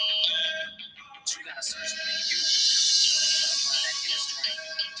give up. But you gotta search for you. Find that inner strength.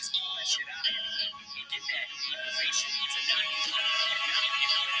 Just pull that shit out of you. And get that motivation to not give up.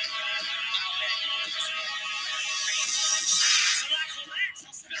 So like relax,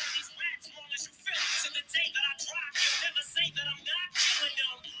 I'm spilling these rats long as you feel it. To the day that I drop, you'll never say that I'm not killing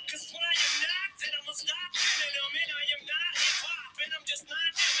them. Cause when I am not, then I'ma stop killing them. And I am not hip-hop, and I'm just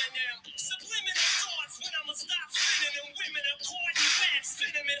not killing them. Subliminal thoughts when I'ma stop spinning them. Women are caught in bad,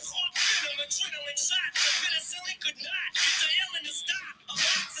 spin them and hawk venom. Adrenaline shots, the penicillin could not get the illness to stop. A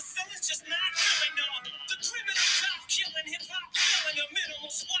box of is just not